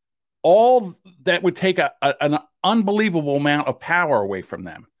all that would take an unbelievable amount of power away from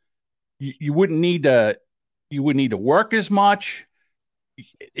them. You wouldn't need to work as much.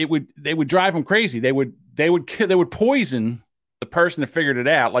 They would drive them crazy. They would poison the person that figured it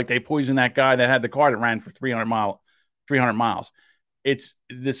out, like they poisoned that guy that had the car that ran for 300 miles. This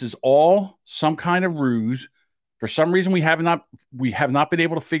is all some kind of ruse. For some reason, we have not been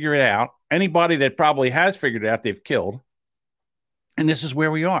able to figure it out. Anybody that probably has figured it out, they've killed. And this is where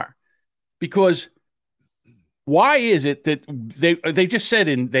we are. Because why is it that they just said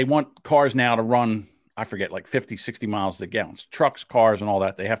they want cars now to run, I forget, like 50, 60 miles a gallon. Trucks, cars, and all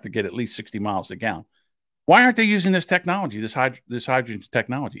that, they have to get at least 60 miles a gallon. Why aren't they using this technology, this hydrogen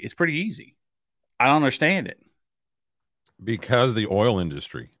technology? It's pretty easy. I don't understand it. Because the oil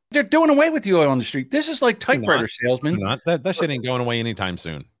industry. They're doing away with the oil industry. This is like typewriter salesman. That shit ain't going away anytime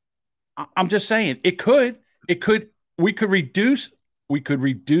soon. I'm just saying it could. We could reduce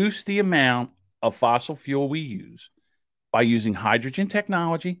the amount of fossil fuel we use by using hydrogen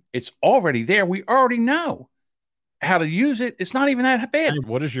technology. It's already there. We already know how to use it. It's not even that bad.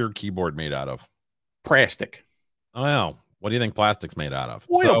 What is your keyboard made out of? Plastic. Oh, no. What do you think plastic's made out of?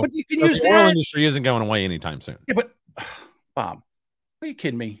 Oil, but you can use the oil industry isn't going away anytime soon. Yeah, but Bob, are you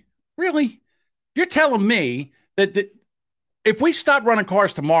kidding me? Really? You're telling me that if we stop running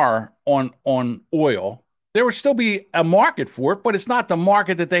cars tomorrow on oil, there would still be a market for it, but it's not the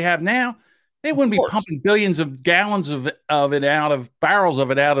market that they have now. They wouldn't be pumping billions of gallons of it out of barrels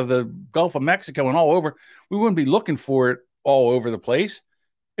of it out of the Gulf of Mexico and all over. We wouldn't be looking for it all over the place.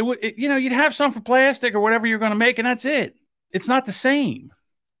 You'd have some for plastic or whatever you're going to make, and that's it. It's not the same.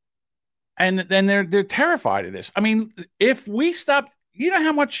 And then they're terrified of this. I mean, if we stop, you know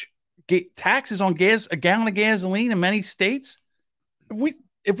how much taxes on gas, a gallon of gasoline in many states?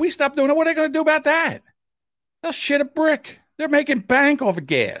 If we stop doing it, what are they going to do about that? They'll shit a brick. They're making bank off of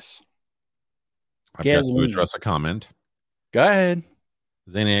gas. I've got to address a comment. Go ahead.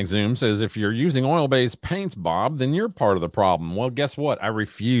 Zaniac Zoom says, if you're using oil-based paints, Bob, then you're part of the problem. Well, guess what? I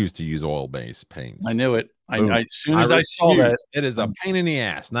refuse to use oil-based paints. I knew it. As soon as I saw that. It is a pain in the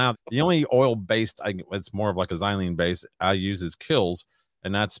ass. Now, the only oil-based, it's more of like a xylene base I use is Kills,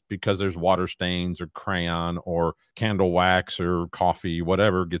 and that's because there's water stains or crayon or candle wax or coffee,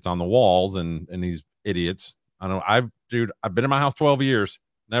 whatever gets on the walls, and these idiots. I don't know. I've been in my house 12 years,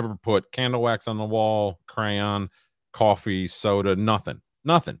 never put candle wax on the wall, crayon, coffee, soda, nothing.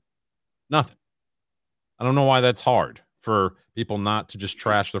 I don't know why that's hard for people not to just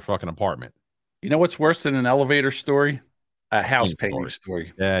trash their fucking apartment. You know what's worse than an elevator story? A house painting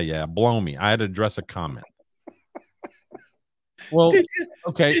story. Yeah. Blow me. I had to address a comment. Well,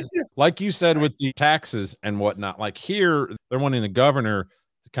 okay. Like you said with the taxes and whatnot, like here, they're wanting the governor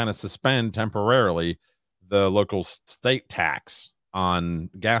to kind of suspend temporarily the local state tax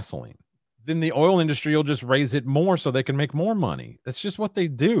on gasoline. Then the oil industry will just raise it more so they can make more money. That's just what they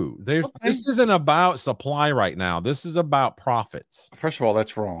do. This isn't about supply right now. This is about profits. First of all,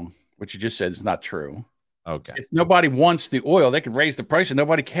 that's wrong. What you just said is not true. Okay. If nobody wants the oil, they could raise the price and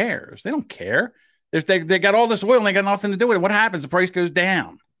nobody cares. They don't care. They got all this oil and they got nothing to do with it. What happens? The price goes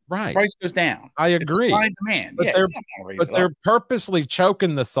down. Right. The price goes down. I agree. It's supply and demand. But they're purposely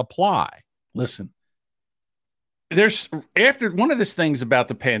choking the supply. Listen, there's one of the things about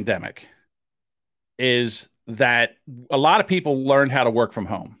the pandemic is that a lot of people learned how to work from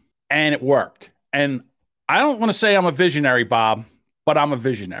home, and it worked. And I don't want to say I'm a visionary, Bob, but I'm a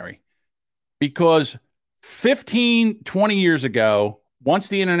visionary because 15, 20 years ago, once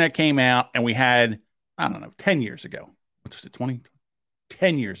the internet came out and we had, 10 years ago, what's it,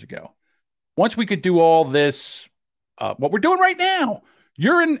 10 years ago, once we could do all this, what we're doing right now,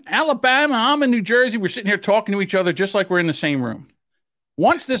 you're in Alabama, I'm in New Jersey, we're sitting here talking to each other just like we're in the same room.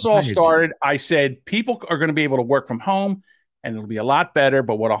 Once this all started, I said people are going to be able to work from home and it'll be a lot better.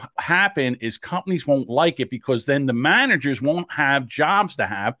 But what will happen is companies won't like it because then the managers won't have jobs to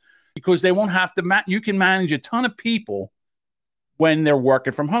have because they won't have to. You can manage a ton of people when they're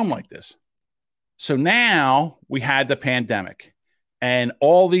working from home like this. So now we had the pandemic and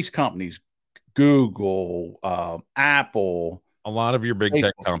all these companies, Google, Apple, a lot of your big Facebook,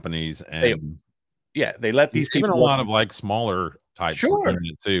 tech companies, and they let these people. Even a lot of like smaller type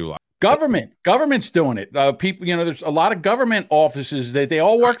too. Government's doing it. People, there's a lot of government offices that they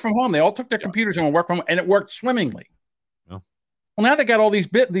all work from home. They all took their computers and work from home, and it worked swimmingly. Yeah. Well, now they got all these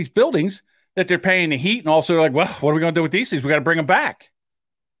buildings that they're paying the heat, and also like, well, what are we going to do with these things? We got to bring them back.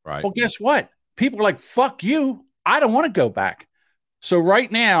 Right. Well, guess what? People are like, fuck you. I don't want to go back. So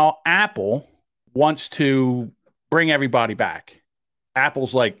right now, Apple wants to bring everybody back.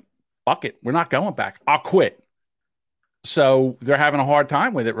 Apple's like, fuck it. We're not going back. I'll quit. So they're having a hard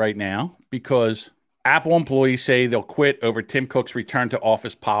time with it right now because Apple employees say they'll quit over Tim Cook's return to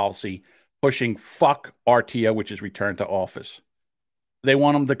office policy, pushing fuck RTO, which is return to office. They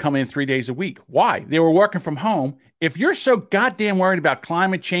want them to come in 3 days a week. Why? They were working from home. If you're so goddamn worried about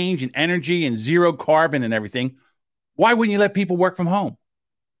climate change and energy and zero carbon and everything, why wouldn't you let people work from home?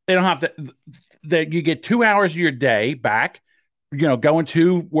 They don't have to. You get 2 hours of your day back, going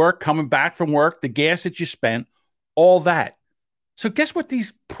to work, coming back from work, the gas that you spent, all that. So guess what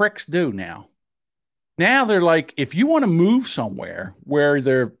these pricks do now? Now they're like, if you want to move somewhere where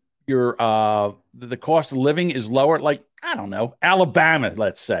the cost of living is lower, like, I don't know, Alabama,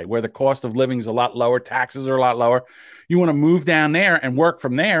 let's say, where the cost of living is a lot lower, taxes are a lot lower. You want to move down there and work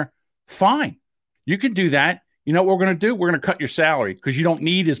from there, fine. You can do that. You know what we're going to do? We're going to cut your salary because you don't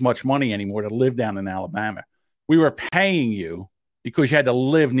need as much money anymore to live down in Alabama. We were paying you because you had to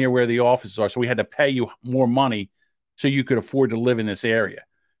live near where the offices are, so we had to pay you more money so you could afford to live in this area.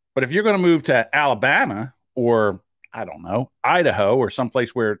 But if you're going to move to Alabama or, I don't know, Idaho or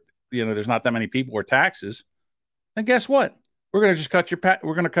someplace where, there's not that many people or taxes, then guess what? We're going to just cut your pay.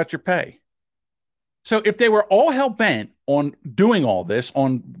 We're going to cut your pay. So if they were all hell bent on doing all this,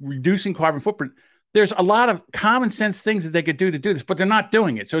 on reducing carbon footprint, there's a lot of common sense things that they could do to do this, but they're not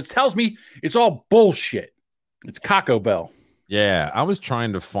doing it. So it tells me it's all bullshit. It's Taco Bell. Yeah, I was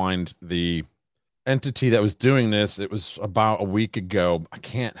trying to find the entity that was doing this. It was about a week ago.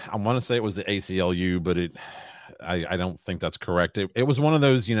 I want to say it was the ACLU, but I don't think that's correct. It was one of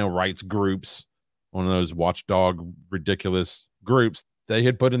those, rights groups, one of those watchdog ridiculous groups they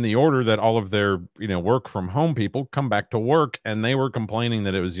had put in the order that all of their, work from home people come back to work, and they were complaining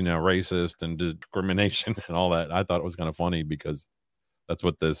that it was, racist and discrimination and all that. I thought it was kind of funny because that's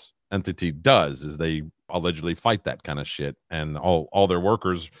what this entity does, is they allegedly fight that kind of shit. And all their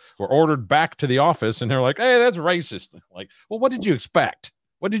workers were ordered back to the office, and they're like, hey, that's racist. Like, well, what did you expect?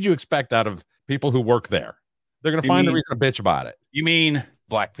 What did you expect out of people who work there? They're going to find a reason to bitch about it. You mean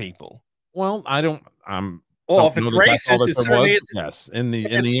black people? Well, if it's racist, it certainly is. Yes, in the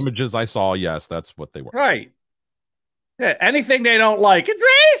images I saw, yes, that's what they were. Right. Yeah, anything they don't like,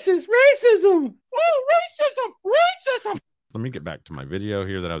 it's racist, racism. Oh, racism. Let me get back to my video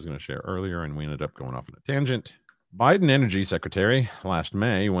here that I was going to share earlier, and we ended up going off on a tangent. Biden Energy Secretary last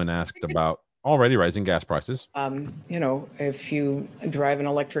May, when asked about already rising gas prices. If you drive an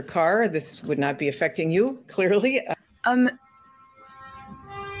electric car, this would not be affecting you, clearly.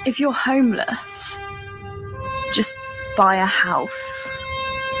 If you're homeless, just buy a house.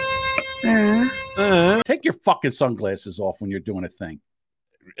 Take your fucking sunglasses off when you're doing a thing.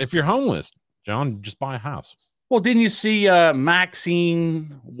 If you're homeless, John, just buy a house. Well, didn't you see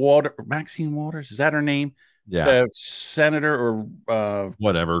Maxine Waters? Is that her name? Yeah. The senator or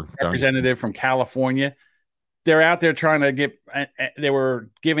whatever representative from California. They're out there trying to they were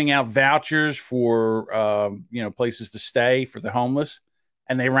giving out vouchers for, places to stay for the homeless,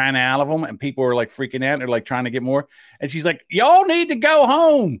 and they ran out of them, and people were like freaking out. They're like trying to get more. And she's like, y'all need to go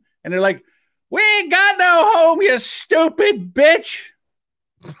home. And they're like, we ain't got no home, you stupid bitch.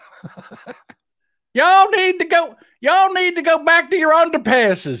 Y'all need to go back to your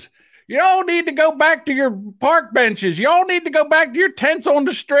underpasses. Y'all need to go back to your park benches. Y'all need to go back to your tents on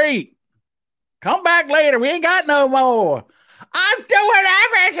the street. Come back later. We ain't got no more. I'm doing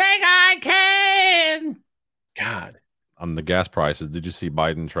everything I can. God. On the gas prices, did you see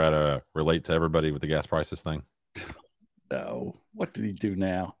Biden try to relate to everybody with the gas prices thing? No. What did he do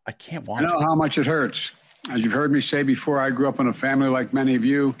now? I can't watch I know how much it hurts. As you've heard me say before, I grew up in a family like many of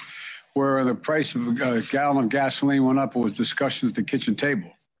you, where the price of a gallon of gasoline went up. It was discussions at the kitchen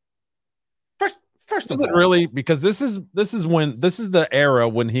table. First of all, really, because this is the era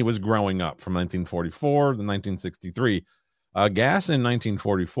when he was growing up, from 1944 to 1963. Gas in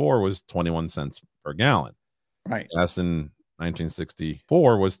 1944 was 21 cents per gallon. Right. Gas in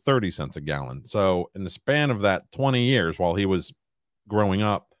 1964 was 30 cents a gallon. So in the span of that 20 years while he was growing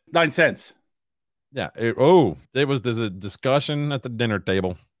up, 9 cents. Yeah. There's a discussion at the dinner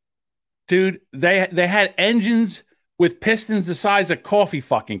table. Dude, they had engines with pistons the size of coffee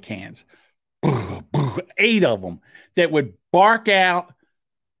fucking cans. 8 of them that would bark out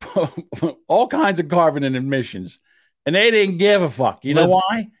all kinds of carbon and emissions, and they didn't give a fuck. You know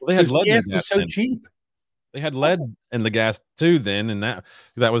why? Well, they had lead gas in was so cheap. They had lead in the gas too then, and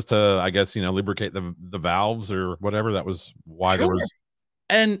that was to, I guess, lubricate the valves or whatever. That was why there was.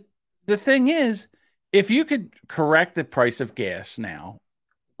 And the thing is, if you could correct the price of gas now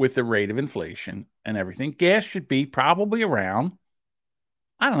with the rate of inflation and everything, gas should be probably around,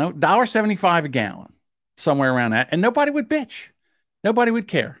 I don't know, $1.75 a gallon, somewhere around that. And nobody would bitch. Nobody would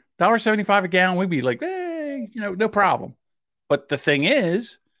care. $1.75 a gallon, we'd be like, hey, no problem. But the thing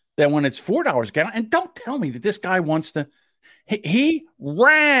is that when it's $4 a gallon, and don't tell me that this guy wants to, he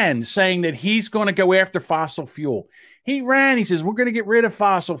ran saying that he's going to go after fossil fuel. He says, we're going to get rid of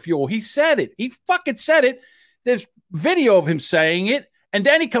fossil fuel. He said it. He fucking said it. There's video of him saying it. And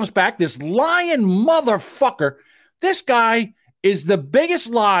then he comes back, this lying motherfucker. This guy is the biggest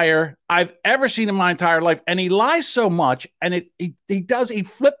liar I've ever seen in my entire life. And he lies so much, and he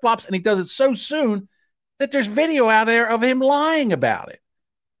flip-flops, and he does it so soon that there's video out there of him lying about it.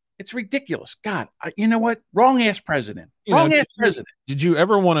 It's ridiculous. God, you know what? Wrong-ass president. Wrong-ass president. Did you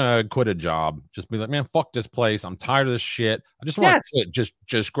ever want to quit a job? Just be like, man, fuck this place. I'm tired of this shit. I just want to quit.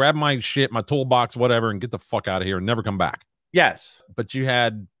 Just grab my shit, my toolbox, whatever, and get the fuck out of here and never come back. Yes. But you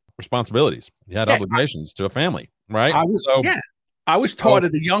had responsibilities. You had obligations to a family, right? I was taught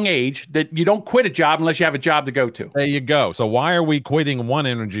at a young age that you don't quit a job unless you have a job to go to. There you go. So why are we quitting one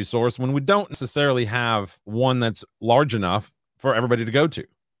energy source when we don't necessarily have one that's large enough for everybody to go to?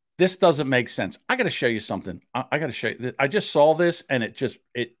 This doesn't make sense. I got to show you something. I got to show you. I just saw this, and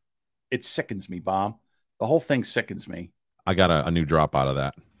it sickens me, Bob. The whole thing sickens me. I got a new drop out of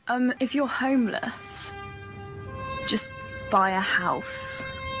that. If you're homeless, just buy a house.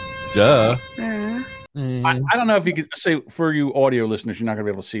 Duh. I don't know if you could say, for you audio listeners, you're not going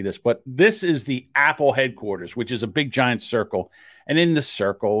to be able to see this, but this is the Apple headquarters, which is a big giant circle. And in the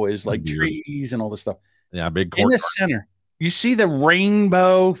circle is like trees and all this stuff. Yeah, big courtyard. In the center, you see the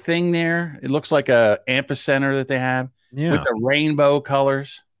rainbow thing there? It looks like a amphicenter that they have with the rainbow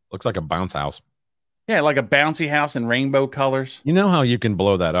colors. Looks like a bounce house. Yeah, like a bouncy house in rainbow colors. You know how you can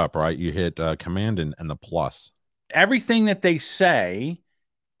blow that up, right? You hit command and the plus. Everything that they say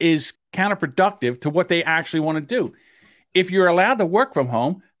is counterproductive to what they actually want to do. If you're allowed to work from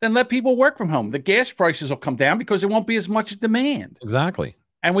home, then let people work from home. The gas prices will come down because there won't be as much demand. Exactly.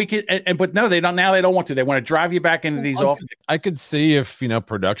 And we could, but no, they don't. Now they don't want to. They want to drive you back into these offices. I could see if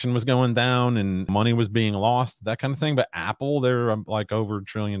production was going down and money was being lost, that kind of thing. But Apple, they're like over $1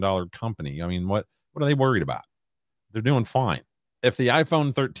 trillion company. I mean, what are they worried about? They're doing fine. If the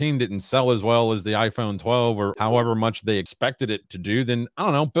iPhone 13 didn't sell as well as the iPhone 12 or however much they expected it to do, then I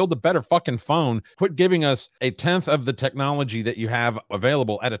don't know, build a better fucking phone. Quit giving us 1/10 of the technology that you have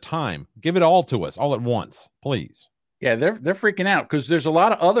available at a time. Give it all to us all at once, please. Yeah, they're freaking out because there's a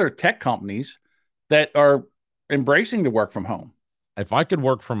lot of other tech companies that are embracing the work from home. If I could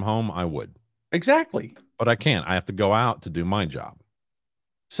work from home, I would. Exactly. But I can't. I have to go out to do my job.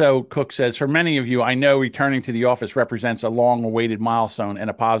 So Cook says, for many of you, I know returning to the office represents a long-awaited milestone and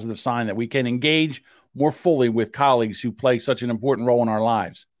a positive sign that we can engage more fully with colleagues who play such an important role in our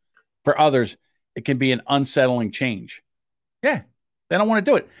lives. For others, it can be an unsettling change. Yeah, they don't want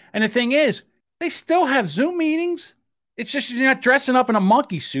to do it. And the thing is, they still have Zoom meetings. It's just you're not dressing up in a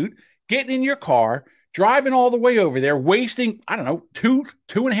monkey suit, getting in your car, driving all the way over there, wasting, I don't know,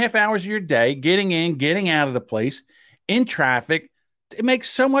 2.5 hours of your day, getting in, getting out of the place, in traffic. It makes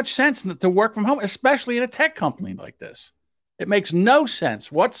so much sense to work from home, especially in a tech company like this. It makes no sense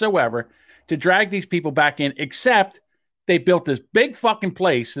whatsoever to drag these people back in, except they built this big fucking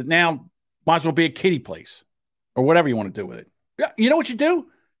place that now might as well be a kiddie place or whatever you want to do with it. You know what you do?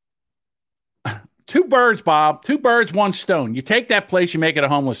 2 birds, Bob. 2 birds, 1 stone. You take that place, you make it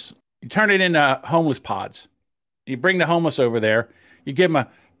you turn it into homeless pods. You bring the homeless over there. You give them a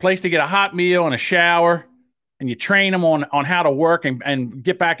place to get a hot meal and a shower. And you train them on how to work and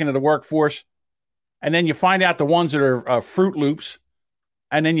get back into the workforce. And then you find out the ones that are Fruit Loops.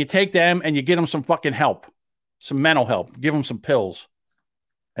 And then you take them and you get them some fucking help, some mental help. Give them some pills.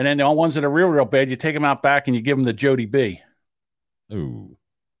 And then the ones that are real bad, you take them out back and you give them the Jody B. Ooh.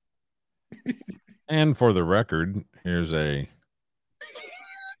 And for the record, here's a...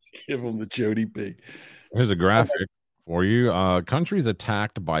 Give them the Jody B. Here's a graphic. For you, countries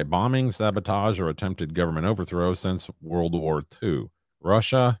attacked by bombing, sabotage, or attempted government overthrow since World War II.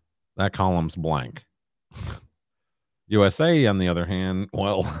 Russia, that column's blank. USA, on the other hand,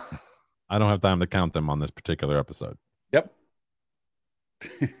 well, I don't have time to count them on this particular episode. Yep.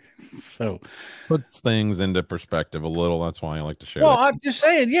 So puts things into perspective a little. That's why I like to share. Well, I'm just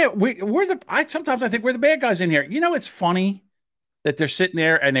saying, yeah, sometimes I think we're the bad guys in here. You know, it's funny that they're sitting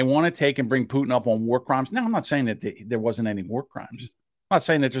there and they want to take and bring Putin up on war crimes. Now, I'm not saying that there wasn't any war crimes. I'm not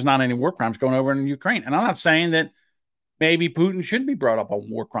saying that there's not any war crimes going over in Ukraine. And I'm not saying that maybe Putin shouldn't be brought up on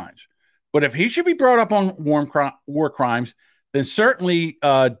war crimes. But if he should be brought up on war crimes, then certainly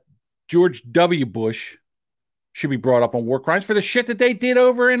George W. Bush should be brought up on war crimes for the shit that they did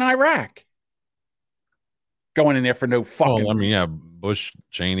over in Iraq. Going in there for no fucking... Well, I mean, yeah, Bush,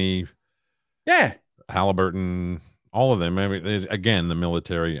 Cheney, yeah, Halliburton... all of them. I mean, again, the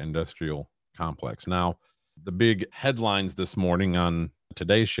military-industrial complex. Now, the big headlines this morning on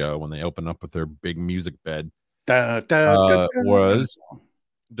Today's show, when they open up with their big music bed, was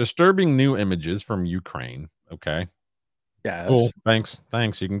disturbing new images from Ukraine. Okay. Yeah. Cool. Thanks.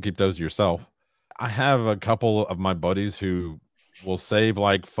 You can keep those yourself. I have a couple of my buddies who will save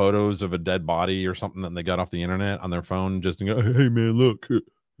like photos of a dead body or something that they got off the internet on their phone just to go, hey, man, look at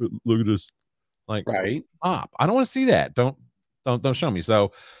this. Like, right. I don't want to see that. Don't show me.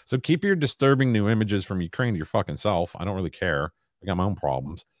 So keep your disturbing new images from Ukraine to your fucking self. I don't really care. I got my own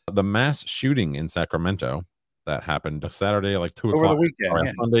problems. The mass shooting in Sacramento that happened Saturday at like 2 o'clock. Over the weekend.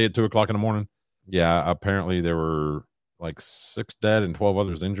 Yeah. Sunday at 2 o'clock in the morning. Yeah, apparently there were like 6 dead and 12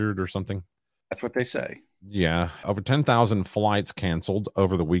 others injured or something. That's what they say. Yeah. Over 10,000 flights canceled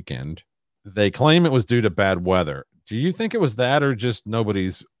over the weekend. They claim it was due to bad weather. Do you think it was that or just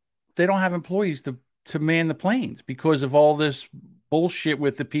nobody's... They don't have employees to man the planes because of all this bullshit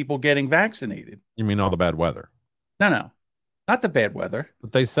with the people getting vaccinated. You mean all the bad weather? No, not the bad weather.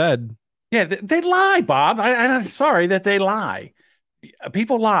 But they said, yeah, they lie, Bob. I'm sorry that they lie.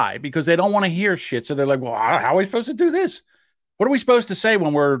 People lie because they don't want to hear shit. So they're like, well, how are we supposed to do this? What are we supposed to say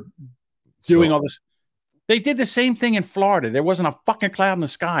when we're doing all this? They did the same thing in Florida. There wasn't a fucking cloud in the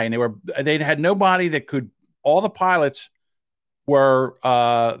sky, and they had nobody that could. All the pilots were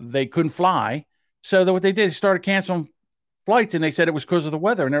they couldn't fly. So what they did is started canceling flights, and they said it was because of the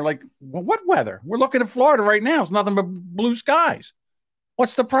weather. And they're like, well, what weather? We're looking at Florida right now. It's nothing but blue skies.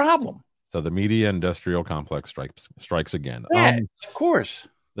 What's the problem? So the media industrial complex strikes again. Yeah, of course.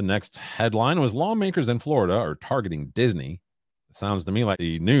 The next headline was lawmakers in Florida are targeting Disney. It sounds to me like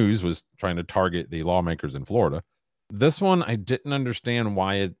the news was trying to target the lawmakers in Florida. This one, I didn't understand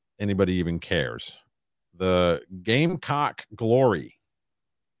why anybody even cares. The Gamecock Glory.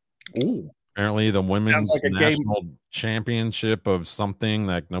 Ooh. Apparently the women's national championship of something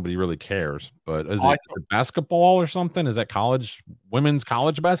that nobody really cares. But is it basketball or something? Is that women's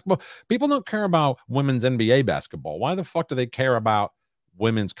college basketball? People don't care about women's NBA basketball. Why the fuck do they care about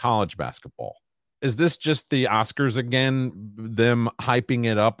women's college basketball? Is this just the Oscars again, them hyping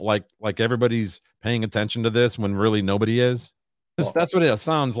it up like everybody's paying attention to this when really nobody is? That's what it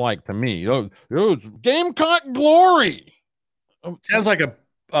sounds like to me. It's Gamecock Glory. Sounds like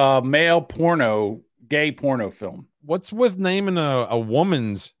a male gay porno film. What's with naming a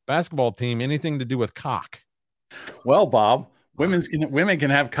woman's basketball team anything to do with cock? Well, Bob, women can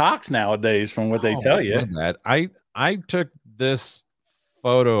have cocks nowadays, from what they tell you. I took this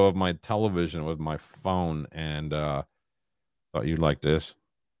photo of my television with my phone and thought you'd like this.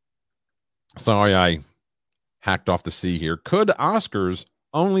 Sorry, I hacked off the C here. Could Oscars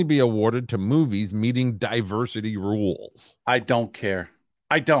only be awarded to movies meeting diversity rules? I don't care.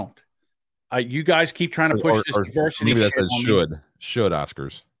 I don't. You guys keep trying to push this diversity. Maybe that says should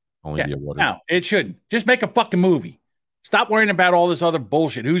Oscars only be awarded? No, it shouldn't. Just make a fucking movie. Stop worrying about all this other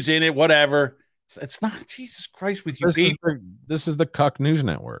bullshit. Who's in it? Whatever. It's not. Jesus Christ, with you. This is the Cuck News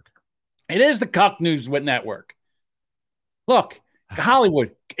Network. It is the Cuck News Network. Look,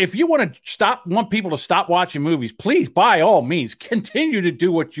 Hollywood. If you want people to stop watching movies, please, by all means, continue to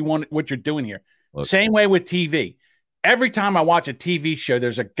do what you want. What you're doing here. Look. Same way with TV. Every time I watch a TV show,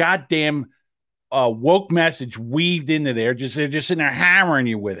 there's a goddamn woke message weaved into there. They're just sitting there hammering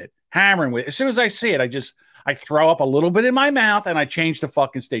you with it. As soon as I see it, I throw up a little bit in my mouth and I change the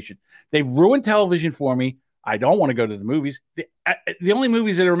fucking station. They've ruined television for me. I don't want to go to the movies. The only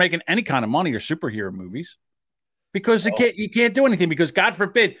movies that are making any kind of money are superhero movies because you can't do anything because God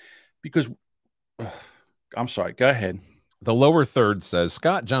forbid, I'm sorry. Go ahead. The lower third says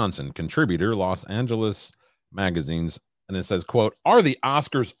Scott Johnson, contributor, Los Angeles magazines, and it says, quote, are the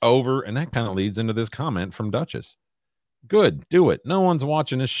Oscars over? And that kind of leads into this comment from Duchess. Good, do it. No one's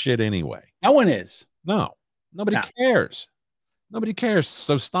watching this shit anyway. No one is. No, nobody cares. Nobody cares.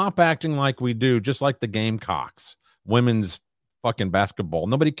 So stop acting like we do, just like the Gamecocks, women's fucking basketball.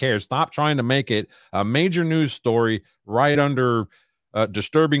 Nobody cares. Stop trying to make it a major news story right under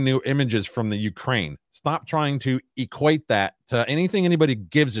disturbing new images from the Ukraine. Stop trying to equate that to anything anybody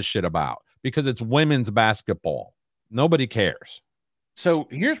gives a shit about. Because it's women's basketball. Nobody cares. So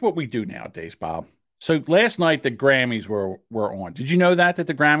here's what we do nowadays, Bob. So last night the Grammys were on. Did you know that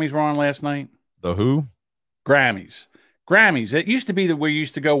the Grammys were on last night? The who? Grammys. It used to be where you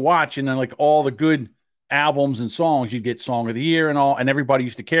used to go watch, and then like all the good albums and songs, you'd get Song of the Year and all, and everybody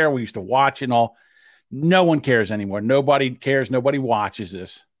used to care. We used to watch and all. No one cares anymore. Nobody cares. Nobody watches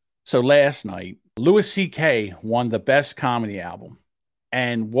this. So last night, Louis C.K. won the best comedy album.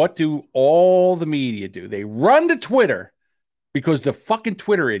 And what do all the media do? They run to Twitter because the fucking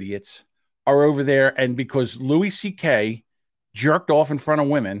Twitter idiots are over there. And because Louis C.K. jerked off in front of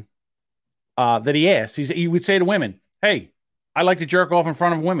women that he asked, he would say to women, hey, I like to jerk off in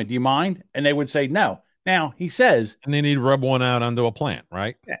front of women. Do you mind? And they would say no. Now he says, and then he'd rub one out onto a plant,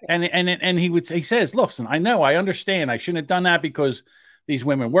 right? And he says, listen, I know, I understand. I shouldn't have done that because these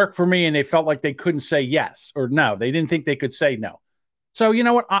women work for me and they felt like they couldn't say yes or no. They didn't think they could say no. So you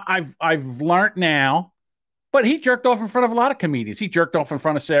know what? I've learned now, but he jerked off in front of a lot of comedians. He jerked off in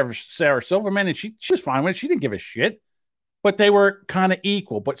front of Sarah Silverman, and she was fine with it. She didn't give a shit, but they were kind of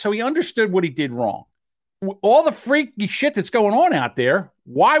equal. But so he understood what he did wrong. All the freaky shit that's going on out there.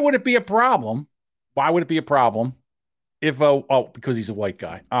 Why would it be a problem? Why would it be a problem if because he's a white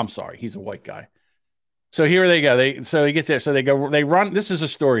guy? I'm sorry, he's a white guy. So here they go. So he gets there. So they run. This is a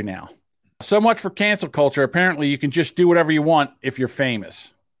story now. So much for cancel culture. Apparently, you can just do whatever you want if you're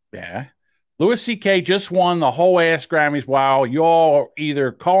famous. Yeah. Louis C.K. just won the whole ass Grammys while y'all are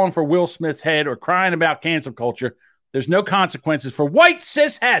either calling for Will Smith's head or crying about cancel culture. There's no consequences for white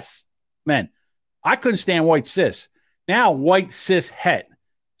cis hes men. I couldn't stand white cis. Now white cis het.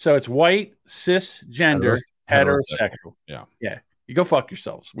 So it's white cisgender heterosexual. Yeah. Yeah. You go fuck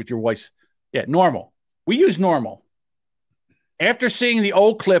yourselves with your white. Yeah. Normal. We use normal. After seeing the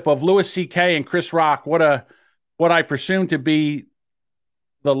old clip of Louis C.K. and Chris Rock, what I presume to be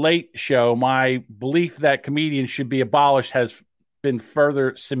the Late Show, my belief that comedians should be abolished has been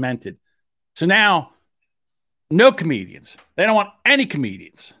further cemented. So now, no comedians. They don't want any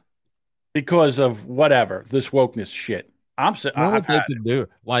comedians because of whatever, this wokeness shit. What they could do?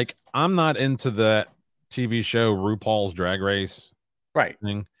 Like, I'm not into the TV show RuPaul's Drag Race. right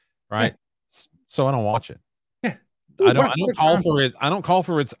thing, right? Yeah. So I don't watch it. Yeah, I don't call for it. I don't call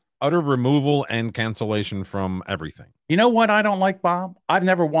for its utter removal and cancellation from everything. You know what I don't like, Bob? I've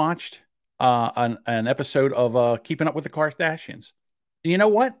never watched an episode of Keeping Up with the Kardashians. You know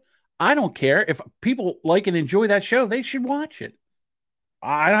what? I don't care if people like and enjoy that show; they should watch it.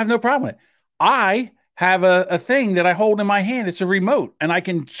 I have no problem with it. I have a thing that I hold in my hand. It's a remote, and I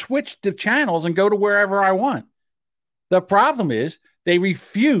can switch the channels and go to wherever I want. The problem is they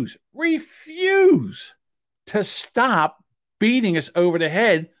refuse to stop beating us over the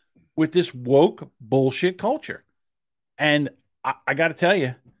head with this woke bullshit culture. And I got to tell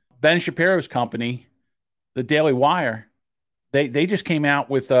you, Ben Shapiro's company, the Daily Wire, they just came out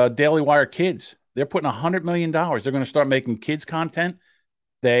with Daily Wire Kids. They're putting $100 million. They're going to start making kids content.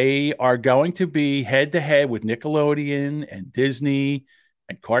 They are going to be head to head with Nickelodeon and Disney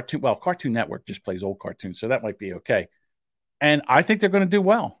and Cartoon. Well, Cartoon Network just plays old cartoons, so that might be okay. And I think they're going to do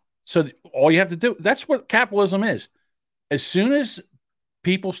well. So all you have to do, that's what capitalism is. As soon as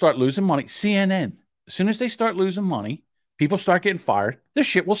people start losing money, CNN, as soon as they start losing money, people start getting fired, this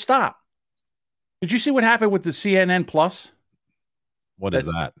shit will stop. Did you see what happened with the CNN Plus? What is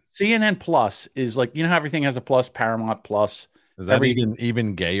that? CNN Plus is like, you know how everything has a plus, Paramount Plus. Is that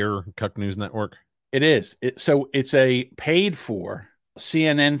even gayer, Cuck News Network? It is. So it's a paid for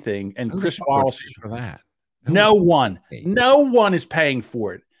CNN thing. And Chris Wallace for that. No one is paying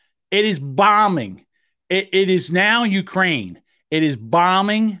for it. It is bombing. It is now Ukraine. It is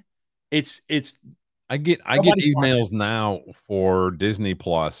bombing. I get emails now for Disney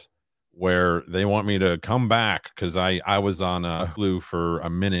Plus where they want me to come back because I was on Hulu for a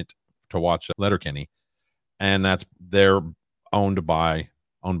minute to watch Letterkenny, and they're owned by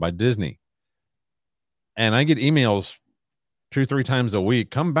Disney, and I get emails 2-3 times a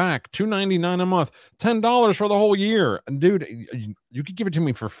week. Come back, $2.99 a month, $10 for the whole year. Dude, you could give it to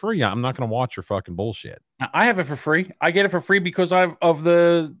me for free. I'm not going to watch your fucking bullshit. I have it for free. I get it for free because I have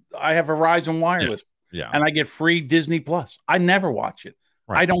Verizon Wireless. Yeah. And I get free Disney Plus. I never watch it.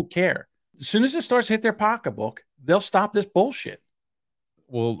 Right. I don't care. As soon as it starts to hit their pocketbook, they'll stop this bullshit.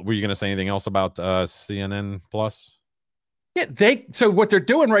 Well, were you going to say anything else about CNN Plus? Yeah, so what they're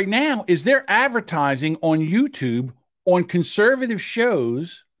doing right now is they're advertising on YouTube on conservative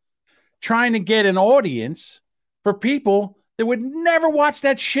shows, trying to get an audience for people that would never watch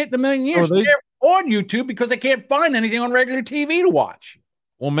that shit in a million years. They're on YouTube because they can't find anything on regular TV to watch.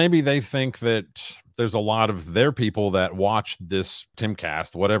 Well, maybe they think that there's a lot of their people that watch this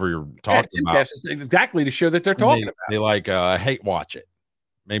Timcast, whatever you're talking about. Timcast is exactly the show that they're talking about. They like hate watch it.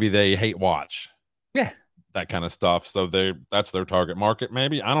 Maybe they hate watch. Yeah. That kind of stuff. So that's their target market.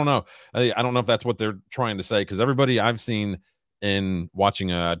 Maybe. I don't know. I don't know if that's what they're trying to say, because everybody I've seen in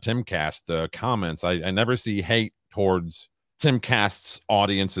watching a Timcast, the comments, I never see hate towards Timcast's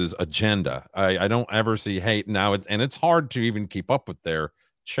audience's agenda. I don't ever see hate now. It's hard to even keep up with their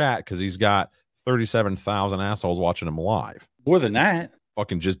chat because he's got 37,000 assholes watching him live. More than that.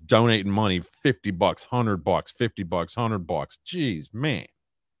 Fucking just donating money, $50, $100, $50, $100. Jeez, man.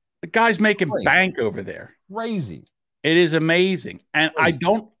 The guy's making bank over there. Crazy. It is amazing. And crazy.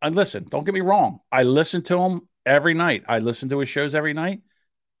 I listen, don't get me wrong. I listen to him every night. I listen to his shows every night,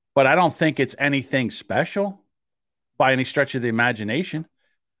 but I don't think it's anything special by any stretch of the imagination.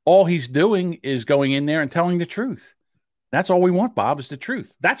 All he's doing is going in there and telling the truth. That's all we want, Bob, is the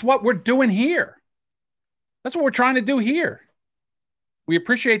truth. That's what we're doing here. That's what we're trying to do here. We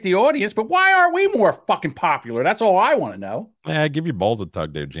appreciate the audience, but why aren't we more fucking popular? That's all I want to know. Yeah, give your balls a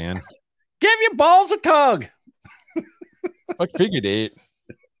tug there, Jan. Give your balls a tug. I figured it.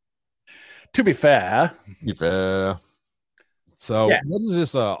 To be fair. So what is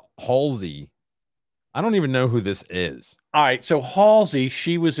this Halsey? I don't even know who this is. All right, so Halsey,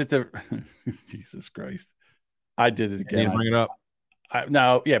 she was at the Jesus Christ. I did it again. Can you bring it up?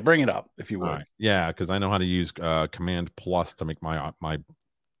 Bring it up if you would. Right. Yeah, because I know how to use Command Plus to make my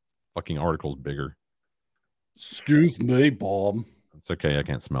fucking articles bigger. Excuse me, Bob. It's okay. I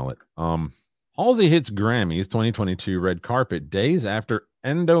can't smell it. Halsey hits Grammys 2022 red carpet days after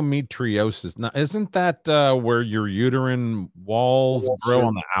endometriosis. Now, isn't that where your uterine walls grow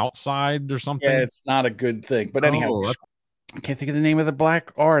on the outside or something? Yeah, it's not a good thing. But anyhow, I can't think of the name of the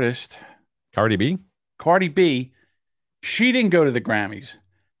black artist. Cardi B? Cardi B. She didn't go to the Grammys,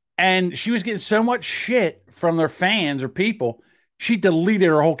 and she was getting so much shit from their fans or people, she deleted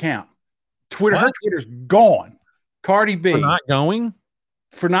her whole account. Her Twitter's gone. Cardi B.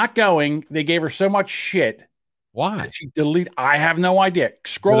 For not going, they gave her so much shit. Why? She deleted. I have no idea.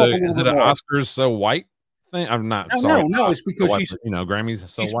 Scroll up a little bit. Is it an Oscars so white thing? I'm not. No, it's because she's Grammys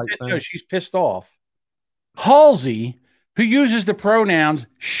so white thing. No, she's pissed off. Halsey who uses the pronouns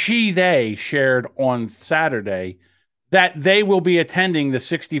she, they, shared on Saturday that they will be attending the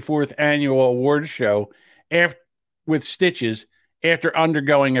 64th annual awards show with stitches after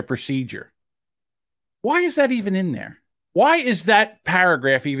undergoing a procedure. Why is that even in there? Why is that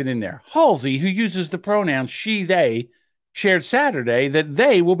paragraph even in there? Halsey, who uses the pronouns she, they, shared Saturday that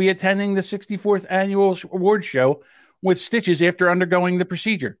they will be attending the 64th annual awards show with stitches after undergoing the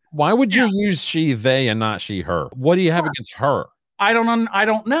procedure. Why would you use she, they, and not she, her? What do you have against her? I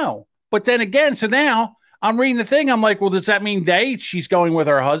don't know. But then again, so now I'm reading the thing. I'm like, well, does that mean she's going with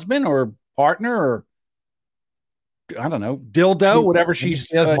her husband or partner or I don't know, dildo, whatever she's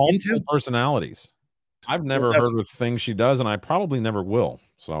into? Personalities. I've never heard of things she does, and I probably never will.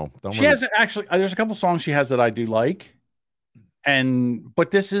 So don't. She has actually. There's a couple songs she has that I do like,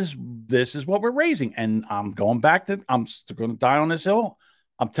 but this is what we're raising, and I'm going back to. I'm still going to die on this hill.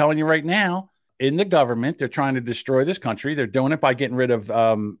 I'm telling you right now. In the government, they're trying to destroy this country. They're doing it by getting rid of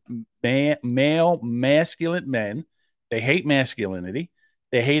male, masculine men. They hate masculinity.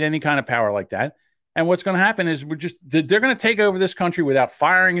 They hate any kind of power like that. And what's going to happen is they're going to take over this country without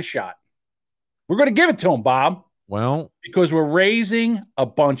firing a shot. We're going to give it to them, Bob. Well, because we're raising a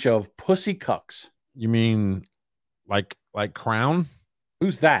bunch of pussy cucks. You mean like C.R.O.W.N?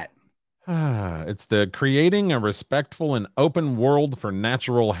 Who's that? It's the creating a respectful and open world for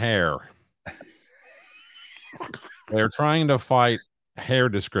natural hair. They're trying to fight hair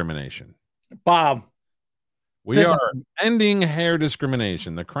discrimination. Bob, we are ending hair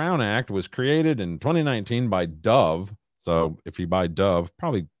discrimination. The C.R.O.W.N Act was created in 2019 by Dove. So if you buy Dove,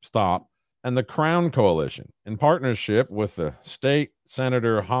 probably stop. And the C.R.O.W.N Coalition, in partnership with the state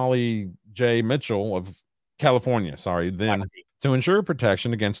senator Holly J. Mitchell of California, to ensure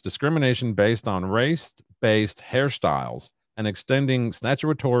protection against discrimination based on race-based hairstyles and extending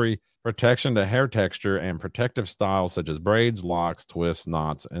statutory protection to hair texture and protective styles such as braids, locks, twists,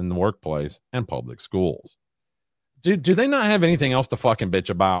 knots in the workplace and public schools. Do they not have anything else to fucking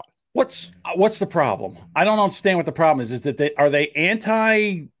bitch about? What's the problem? I don't understand what the problem is. Is that are they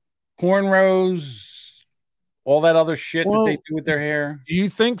anti cornrows, all that other shit that they do with their hair? Do you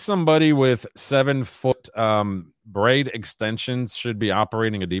think somebody with 7-foot braid extensions should be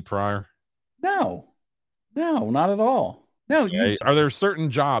operating a deep fryer? No, not at all. No, are there certain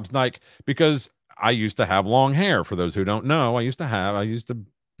jobs because I used to have long hair. For those who don't know, I used to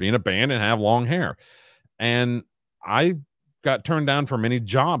be in a band and have long hair, and I got turned down for many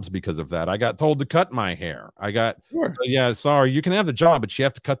jobs because of that. I got told to cut my hair. Sorry, you can have the job, but you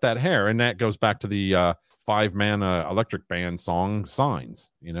have to cut that hair, and that goes back to the 5-man electric band song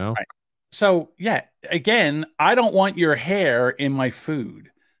Signs. Right. So again, I don't want your hair in my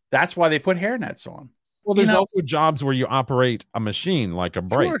food. That's why they put hairnets on. Well, there's also jobs where you operate a machine like a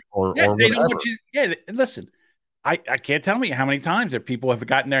brake or they whatever. don't want you. Listen, I can't tell me how many times that people have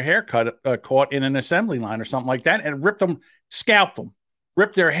gotten their hair caught in an assembly line or something like that and scalped them,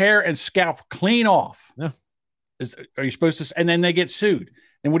 ripped their hair and scalp clean off. Yeah. Are you supposed to? And then they get sued.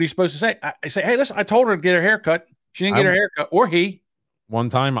 And what are you supposed to say? I say, hey, listen, I told her to get her hair cut. She didn't get her hair cut, or he. One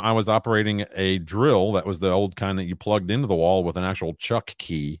time I was operating a drill that was the old kind that you plugged into the wall with an actual chuck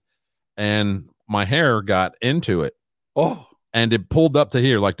key, and my hair got into it. And it pulled up to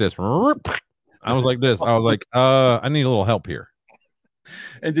here like this. I was like this. I was like, I need a little help here.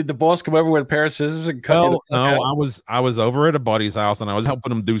 And did the boss come over with a pair of scissors and cut? No, I was over at a buddy's house and I was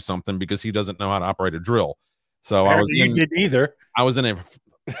helping him do something because he doesn't know how to operate a drill. So apparently you didn't either. I was in a.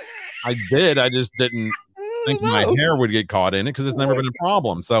 I did. I just didn't think my hair would get caught in it because it's never been a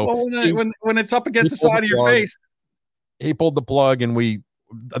problem. So when it's up against the side of your face, he pulled the plug and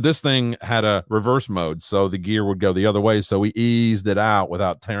this thing had a reverse mode, so the gear would go the other way. So we eased it out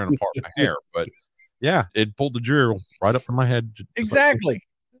without tearing apart my hair. But yeah, it pulled the drill right up to my head. Exactly.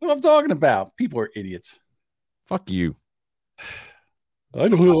 That's what I'm talking about. People are idiots. Fuck you. I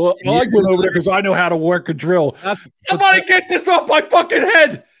went over there because I know how to work a drill. Somebody get this off my fucking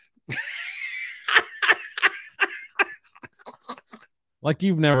head. Like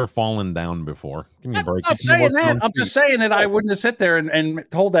you've never fallen down before. Give me a break. I'm saying that. I'm just saying that I wouldn't have sit there and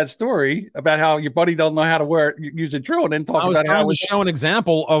told that story about how your buddy doesn't know how to use a drill and then talk about how to show an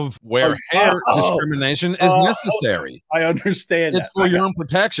example of where hair discrimination is necessary. I understand. It's for your own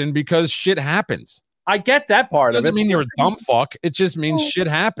protection because shit happens. I get that part of it. Doesn't mean you're a dumb fuck. It just means shit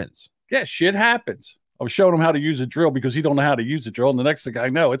happens. Yeah, shit happens. I was showing him how to use a drill because he don't know how to use a drill. And the next thing I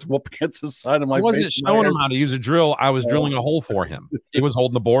know, it's whoop against the side of my face. I wasn't showing him how to use a drill. I was drilling a hole for him. He was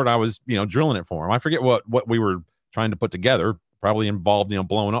holding the board. I was, drilling it for him. I forget what we were trying to put together. Probably involved,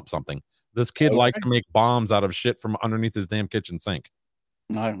 blowing up something. This kid liked to make bombs out of shit from underneath his damn kitchen sink.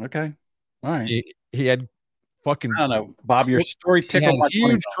 Okay. All right. He had fucking. I don't know, Bob. Your story He tickled had my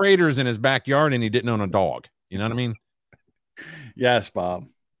huge craters in his backyard, and he didn't own a dog. You know what I mean? Yes, Bob.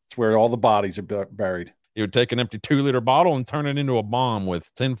 It's where all the bodies are buried. He would take an empty 2-liter bottle and turn it into a bomb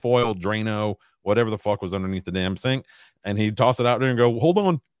with tinfoil, Drano, whatever the fuck was underneath the damn sink, and he'd toss it out there and go, "Hold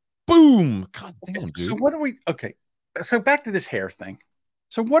on, boom!" God damn, dude. So what are we? Okay, so back to this hair thing.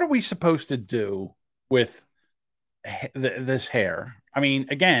 So what are we supposed to do with this hair? I mean,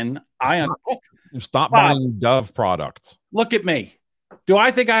 again, Stop buying Dove products. Look at me. Do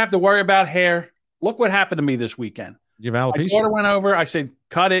I think I have to worry about hair? Look what happened to me this weekend. You have alopecia. My daughter went over. I said,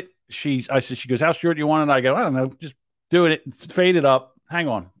 "Cut it." She goes, "How short do you want it?" I go, "I don't know. Just do it. Fade it up. Hang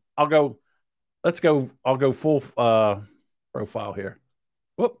on. Let's go. I'll go full profile here.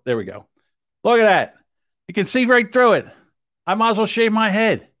 Whoop. There we go. Look at that. You can see right through it. I might as well shave my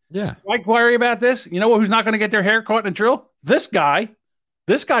head. Yeah. Why worry about this? You know who's not going to get their hair caught in a drill? This guy.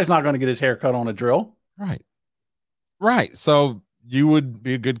 This guy's not going to get his hair cut on a drill. Right. So you would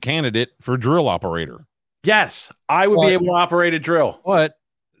be a good candidate for drill operator. Yes, I would be able to operate a drill. But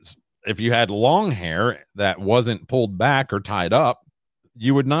if you had long hair that wasn't pulled back or tied up,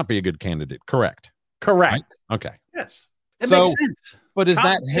 you would not be a good candidate. Correct. Right? Okay. Yes. It makes sense. But is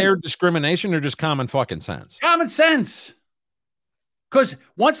Common that hair sense. discrimination or just common fucking sense? Common sense. Because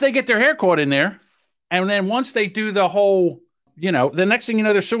once they get their hair caught in there, and then once they do the whole, the next thing you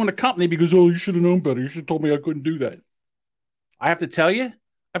know, they're suing the company because, you should have known better. You should have told me I couldn't do that. I have to tell you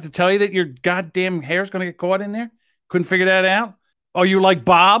that your goddamn hair is going to get caught in there. Couldn't figure that out. Oh, you like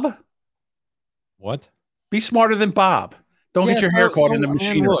Bob? What? Be smarter than Bob. Don't get your hair caught in the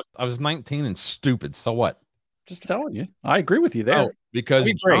machine. Look, I was 19 and stupid. So what? Just telling you. I agree with you there. Oh, because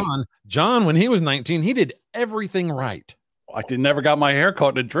John, when he was 19, he did everything right. I never got my hair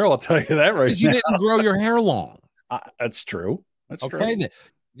caught in a drill. I'll tell you that right now. You didn't grow your hair long. That's true. That's okay. true.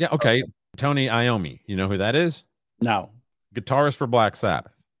 Yeah. Okay. Tony Iommi. You know who that is? No. Guitarist for Black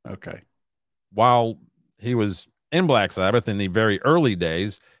Sabbath. Okay. While he was in Black Sabbath in the very early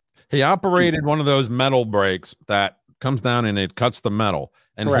days, he operated one of those metal brakes that comes down and it cuts the metal.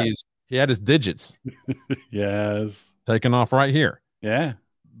 And he had his digits yes taken off right here. Yeah.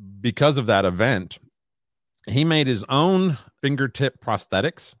 Because of that event, he made his own fingertip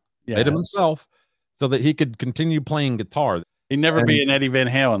prosthetics, made them himself, so that he could continue playing guitar. He'd never be an Eddie Van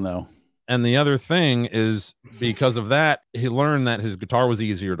Halen, though. And the other thing is, because of that, he learned that his guitar was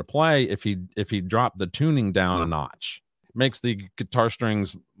easier to play if he dropped the tuning down a notch. Makes the guitar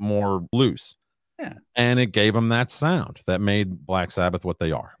strings more loose. Yeah. And it gave him that sound that made Black Sabbath what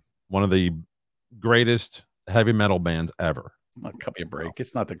they are. One of the greatest heavy metal bands ever. I'll cut me a break.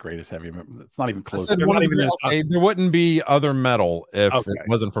 It's not the greatest heavy metal. It's not even close. There wouldn't be other metal if it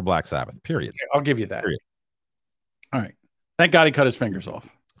wasn't for Black Sabbath, period. Okay, I'll give you that. Period. All right. Thank God he cut his fingers off.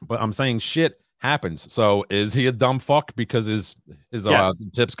 But I'm saying shit happens. So is he a dumb fuck because his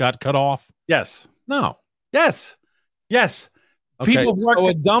tips got cut off? Yes. No. Yes. Yes. Okay, so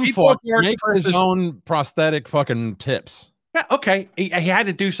a dumb fuck makes his own prosthetic fucking tips. Yeah, okay. He had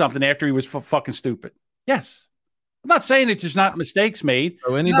to do something after he was fucking stupid. Yes. I'm not saying it's just not mistakes made.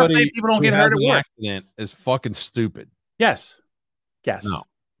 So anybody people don't get hurt at work. Accident is fucking stupid. Yes. Yes. No.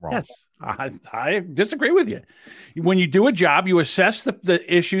 Wrong. Yes. I disagree with you. When you do a job, you assess the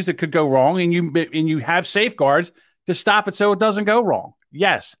issues that could go wrong, and you have safeguards to stop it so it doesn't go wrong.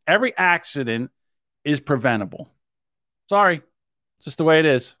 Yes. Every accident is preventable. Sorry. It's just the way it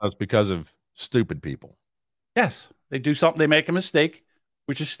is. That's because of stupid people. Yes. They do something, they make a mistake,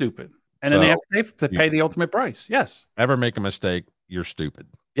 which is stupid. And then they have to pay the ultimate price. Yes. Ever make a mistake, you're stupid.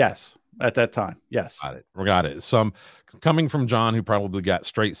 Yes. At that time. Yes. Got it. Some coming from John, who probably got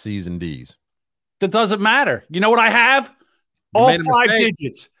straight C's and D's. That doesn't matter. You know what I have? All 5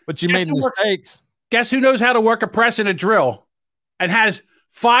 digits. But you made mistakes. Guess who knows how to work a press and a drill and has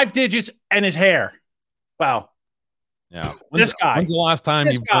 5 digits and his hair? Wow. Yeah. When's the last time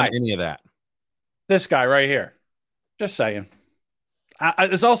you've done any of that? This guy right here. Just saying.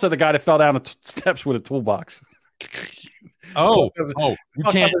 There's also the guy that fell down the steps with a toolbox. You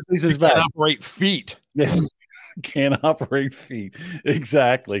can't operate feet. Yeah. Can't operate feet.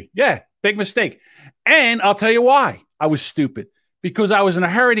 Exactly. Yeah. Big mistake. And I'll tell you why. I was stupid. Because I was in a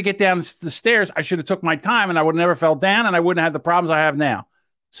hurry to get down the stairs. I should have took my time and I would have never fell down and I wouldn't have the problems I have now.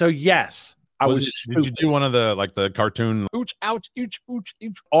 So yes, I was stupid. Did you do one of the cartoon ooch, ouch, ooch, ooch,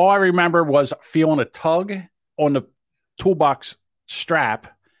 ooch? All I remember was feeling a tug on the toolbox strap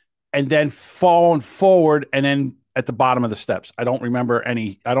and then falling forward and then at the bottom of the steps. I don't remember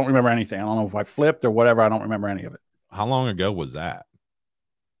anything. I don't know if I flipped or whatever. I don't remember any of it. How long ago was that?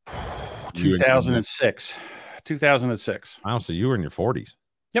 2006. 2006. Wow, so you were in your 40s.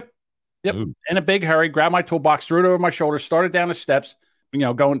 Yep. Yep. Ooh. In a big hurry, grabbed my toolbox, threw it over my shoulder, started down the steps,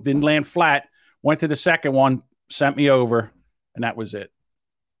 didn't land flat, went to the second one, sent me over, and that was it.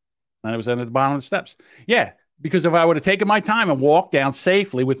 And I was at the bottom of the steps. Yeah, because if I would have taken my time and walked down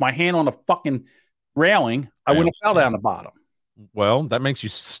safely with my hand on the fucking railing, I wouldn't have fell down the bottom. Well, that makes you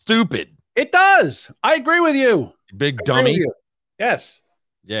stupid. It does. I agree with you. Big dummy. Yes.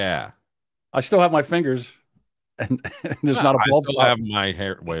 Yeah. I still have my fingers. And there's not a bulb. I still have my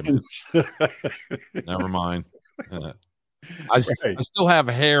hair. Wait a minute. Never mind. I still have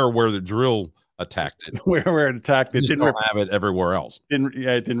hair where the drill attacked it. Where it attacked it. Didn't have it everywhere else.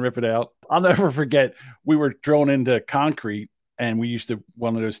 It didn't rip it out. I'll never forget. We were thrown into concrete, and we used to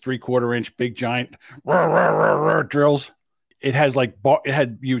one of those 3/4-inch big giant drills. It has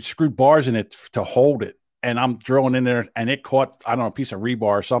you screw bars in it to hold it. And I'm drilling in there, and it caught, I don't know, a piece of rebar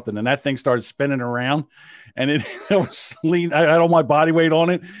or something. And that thing started spinning around, and it was lean. I had all my body weight on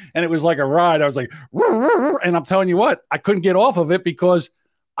it, and it was like a ride. I was like, and I'm telling you what, I couldn't get off of it because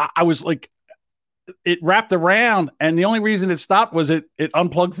I was like, it wrapped around, and the only reason it stopped was it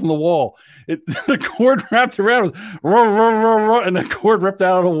unplugged from the wall. The cord wrapped around, and the cord ripped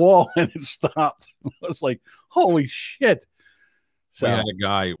out of the wall, and it stopped. I was like, holy shit. So we had a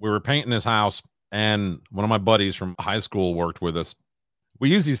guy, we were painting his house, and one of my buddies from high school worked with us. We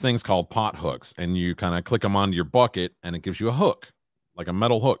use these things called pot hooks, and you kind of click them onto your bucket, and it gives you a hook, like a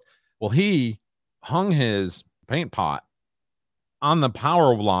metal hook. Well, he hung his paint pot on the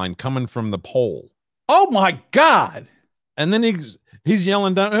power line coming from the pole. Oh, my God. And then he's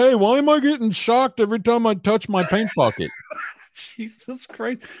yelling down, hey, why am I getting shocked every time I touch my paint bucket? Jesus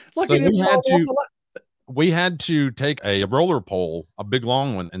Christ. Look So at him. we had to take a roller pole, a big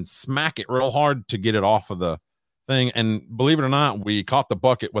long one, and smack it real hard to get it off of the thing. And believe it or not, we caught the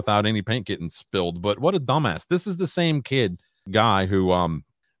bucket without any paint getting spilled. But what a dumbass. This is the same guy who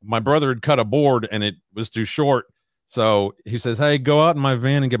my brother had cut a board and it was too short. So he says, hey, go out in my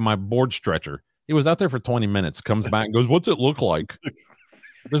van and get my board stretcher. He was out there for 20 minutes, comes back and goes, what's it look like?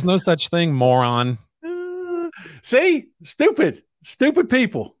 There's no such thing, moron. See? Stupid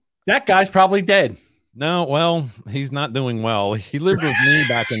people. That guy's probably dead. No, well, he's not doing well. He lived with me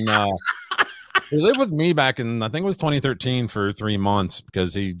back in I think it was 2013 for 3 months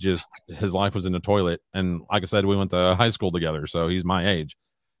because his life was in the toilet. And like I said, we went to high school together, so he's my age.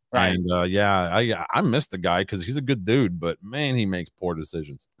 Right. And I miss the guy because he's a good dude, but man, he makes poor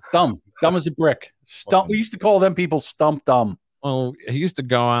decisions. Dumb as a brick. We used to call them people stump dumb. Well, he used to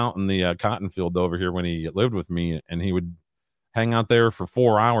go out in the cotton field over here when he lived with me, and he would hang out there for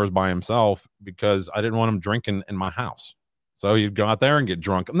 4 hours by himself because I didn't want him drinking in my house. So he'd go out there and get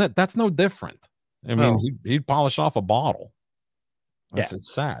drunk. And that's no different. I mean, he'd polish off a bottle.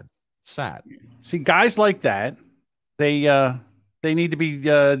 It's sad. See, guys like that, they need to be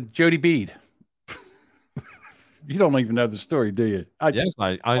Jody Bede. You don't even know the story, do you? Yes,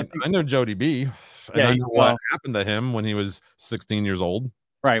 I know Jody B. And I know what happened to him when he was 16 years old.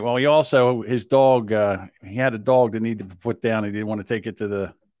 Right. Well, his dog, he had a dog that needed to be put down. He didn't want to take it to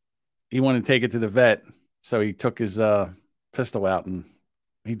the vet. So he took his pistol out and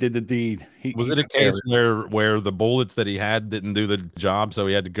he did the deed. Was it a case where the bullets that he had didn't do the job, so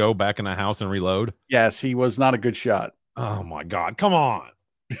he had to go back in the house and reload? Yes, he was not a good shot. Oh my God! Come on,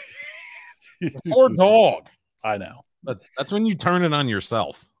 poor dog. I know, but that's when you turn it on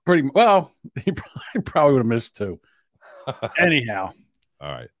yourself. Pretty well. He probably would have missed too. Anyhow,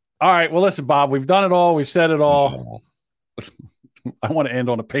 all right. Well, listen, Bob. We've done it all. We've said it all. I want to end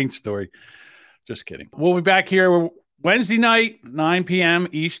on a paint story. Just kidding. We'll be back here Wednesday night, 9 p.m.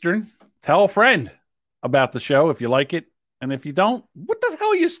 Eastern. Tell a friend about the show if you like it. And if you don't, what the hell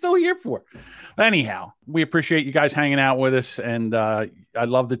are you still here for? Anyhow, we appreciate you guys hanging out with us. And I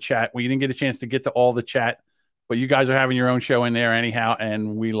love the chat. We didn't get a chance to get to all the chat, but you guys are having your own show in there anyhow.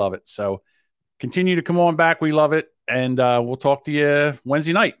 And we love it. So continue to come on back. We love it. And we'll talk to you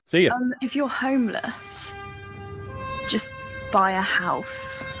Wednesday night. See ya. If you're homeless, just buy a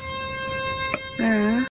house.